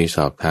อยไปส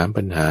อบถาม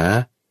ปัญหา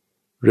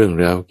เรื่อง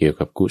ราวเกี่ยว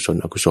กับกุศล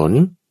อกุศล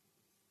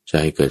จะ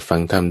ให้เกิดฟั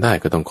งธรรมได้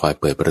ก็ต้องคอย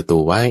เปิดประตู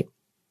ไว้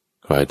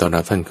คอยต้อน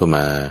รับท่านเข้าม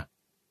า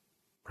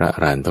พระอ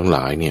รหันต์ทั้งหล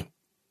ายเนี่ย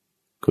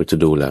ก็จะ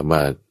ดูแหละว่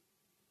า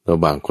เรา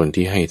บางคน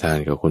ที่ให้ทาน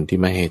กับคนที่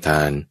ไม่ให้ท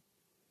าน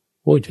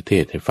โอ้จะเท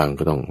ศให้ฟัง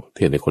ก็ต้องเท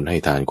ศให้คนให้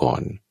ทานก่อ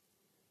น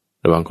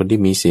ระหว่างคนที่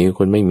มีศีลกับ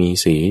คนไม่มี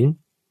ศีล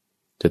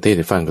จะเทศใ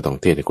ห้ฟังก็ต้อง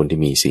เทศให้คนที่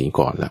มีศีล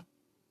ก่อนละ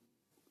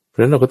เพราะ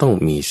ฉะนั้นเราก็ต้อง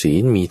มีศี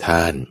ลมีท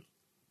าน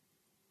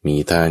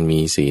มี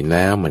ศีลแ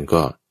ล้วมัน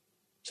ก็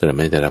แสดงไ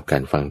ม่ได้รับกา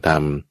รฟังธรร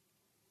ม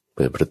เ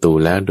ปิดประตู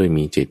แล้วด้วย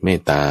มีจิตเม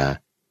ตตา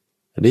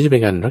อันนี้จะเป็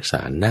นการรักษ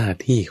าหน้า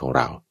ที่ของเ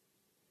รา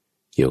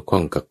เกี่ยวข้อ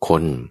งกับค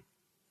น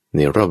ใน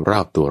รอ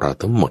บๆตัวเรา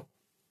ทั้งหมด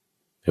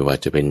ไม่ว่า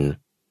จะเป็น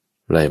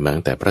ไล่มา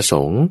ตั้งแต่พระส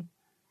งฆ์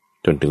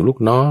จนถึงลูก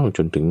น้องจ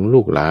นถึงลู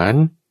กหลาน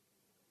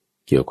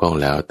เกี่ยวข้อง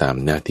แล้วตาม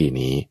หน้าที่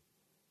นี้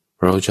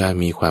เราจะ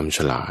มีความฉ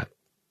ลาด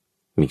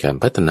มีการ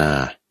พัฒนา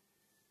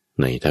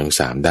ในทั้ง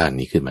3ด้าน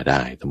นี้ขึ้นมาไ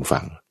ด้ท่านผู้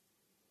ฟัง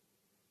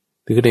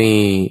คือใน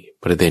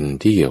ประเด็น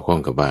ที่เกี่ยวข้อง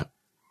กับว่า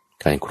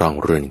การครอง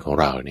เรือนของ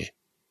เราเนี่ย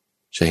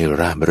ใช้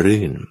ราบ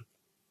รื่น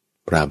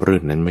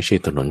นั้นไม่ใช่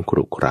ถนนข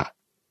รุขระ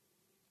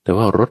แต่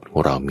ว่ารถขอ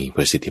งเรามีป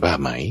ระสิทธิภาพ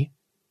ไหม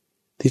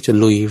ที่จะ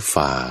ลุย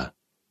ฝ่า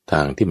ทา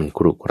งที่มันข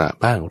รุขระ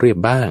บ้างเรียบ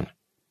บ้าง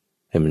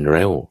ให้มันเ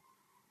ร็ว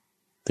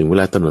ถึงเว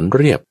ลาถนนเ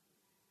รียบ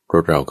ร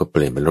ถเราก็เป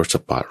ลี่ยนเป็นรถส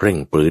ปอร์ตเร่ง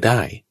ปรือได้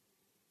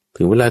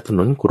ถึงเวลาถน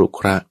นขรุข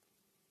ระ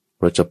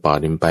รถสปอร์ต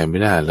มันไปไม่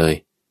ได้เลย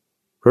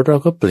รถเรา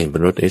ก็เปลี่ยนเป็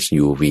นรถ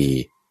SUV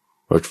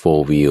รถ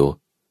 4 wheel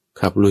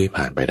ขับลุย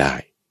ผ่านไปได้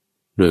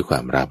ด้วยควา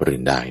มราบรื่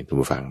นได้ท่าน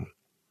ผู้ฟัง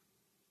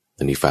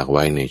อันนี้ฝากไ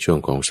ว้ในช่วง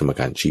ของสม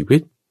การชีวิ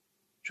ต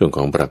ช่วงข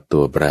องปรับตั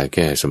วแปรแ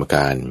ก้สมก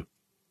าร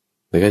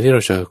ในการที่เร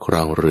าจะคร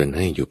องเรือนใ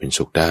ห้อยู่เป็น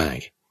สุขได้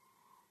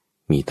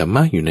มีธรรม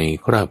ะอยู่ใน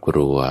ครอบค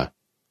รัว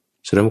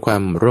เสริมควา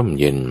มร่ม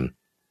เย็น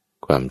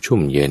ความชุ่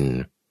มเย็น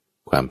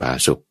ความผา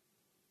สุก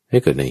ให้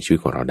เกิดในชีวิต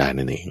ของเราได้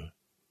นั่นเอง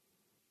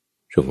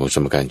ช่วงของส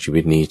มการชีวิ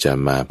ตนี้จะ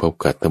มาพบ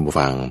กับท่านผู้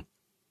ฟัง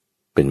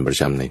เป็นประ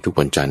จำในทุก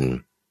วันจันทร์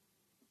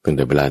ตั้งแ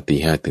ต่เวลา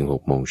 5:00 ถึง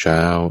 6:00 น.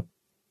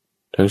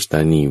ทั้งสถ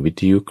านีวิ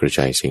ทยุกระจ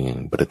ายเสียงแห่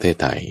งประเทศ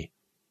ไทย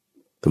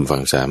ท่านฟั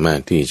งสามาร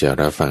ถที่จะ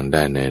รับฟังไ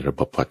ด้ในระบ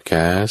บพอดแค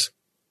สต์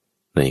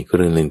ในเค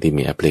รื่องเล่นที่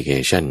มีแอปพลิเค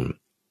ชัน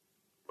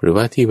หรือ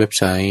ว่าที่เว็บ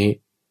ไซต์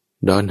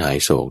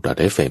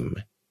donhaisok.fm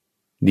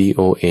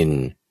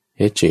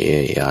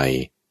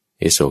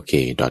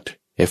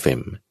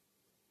donhaisok.fm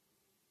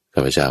ข้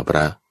าพเจ้าพร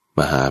ะ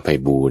มหาไพ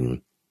บูลย์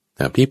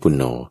อภิปุณ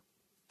โญ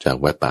จาก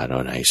วัดป่าดอ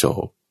นไฮโศ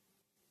ก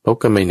พบ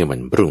กันใหม่ในวั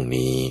นพรุ่ง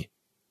นี้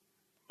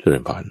เจริ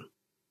ญพร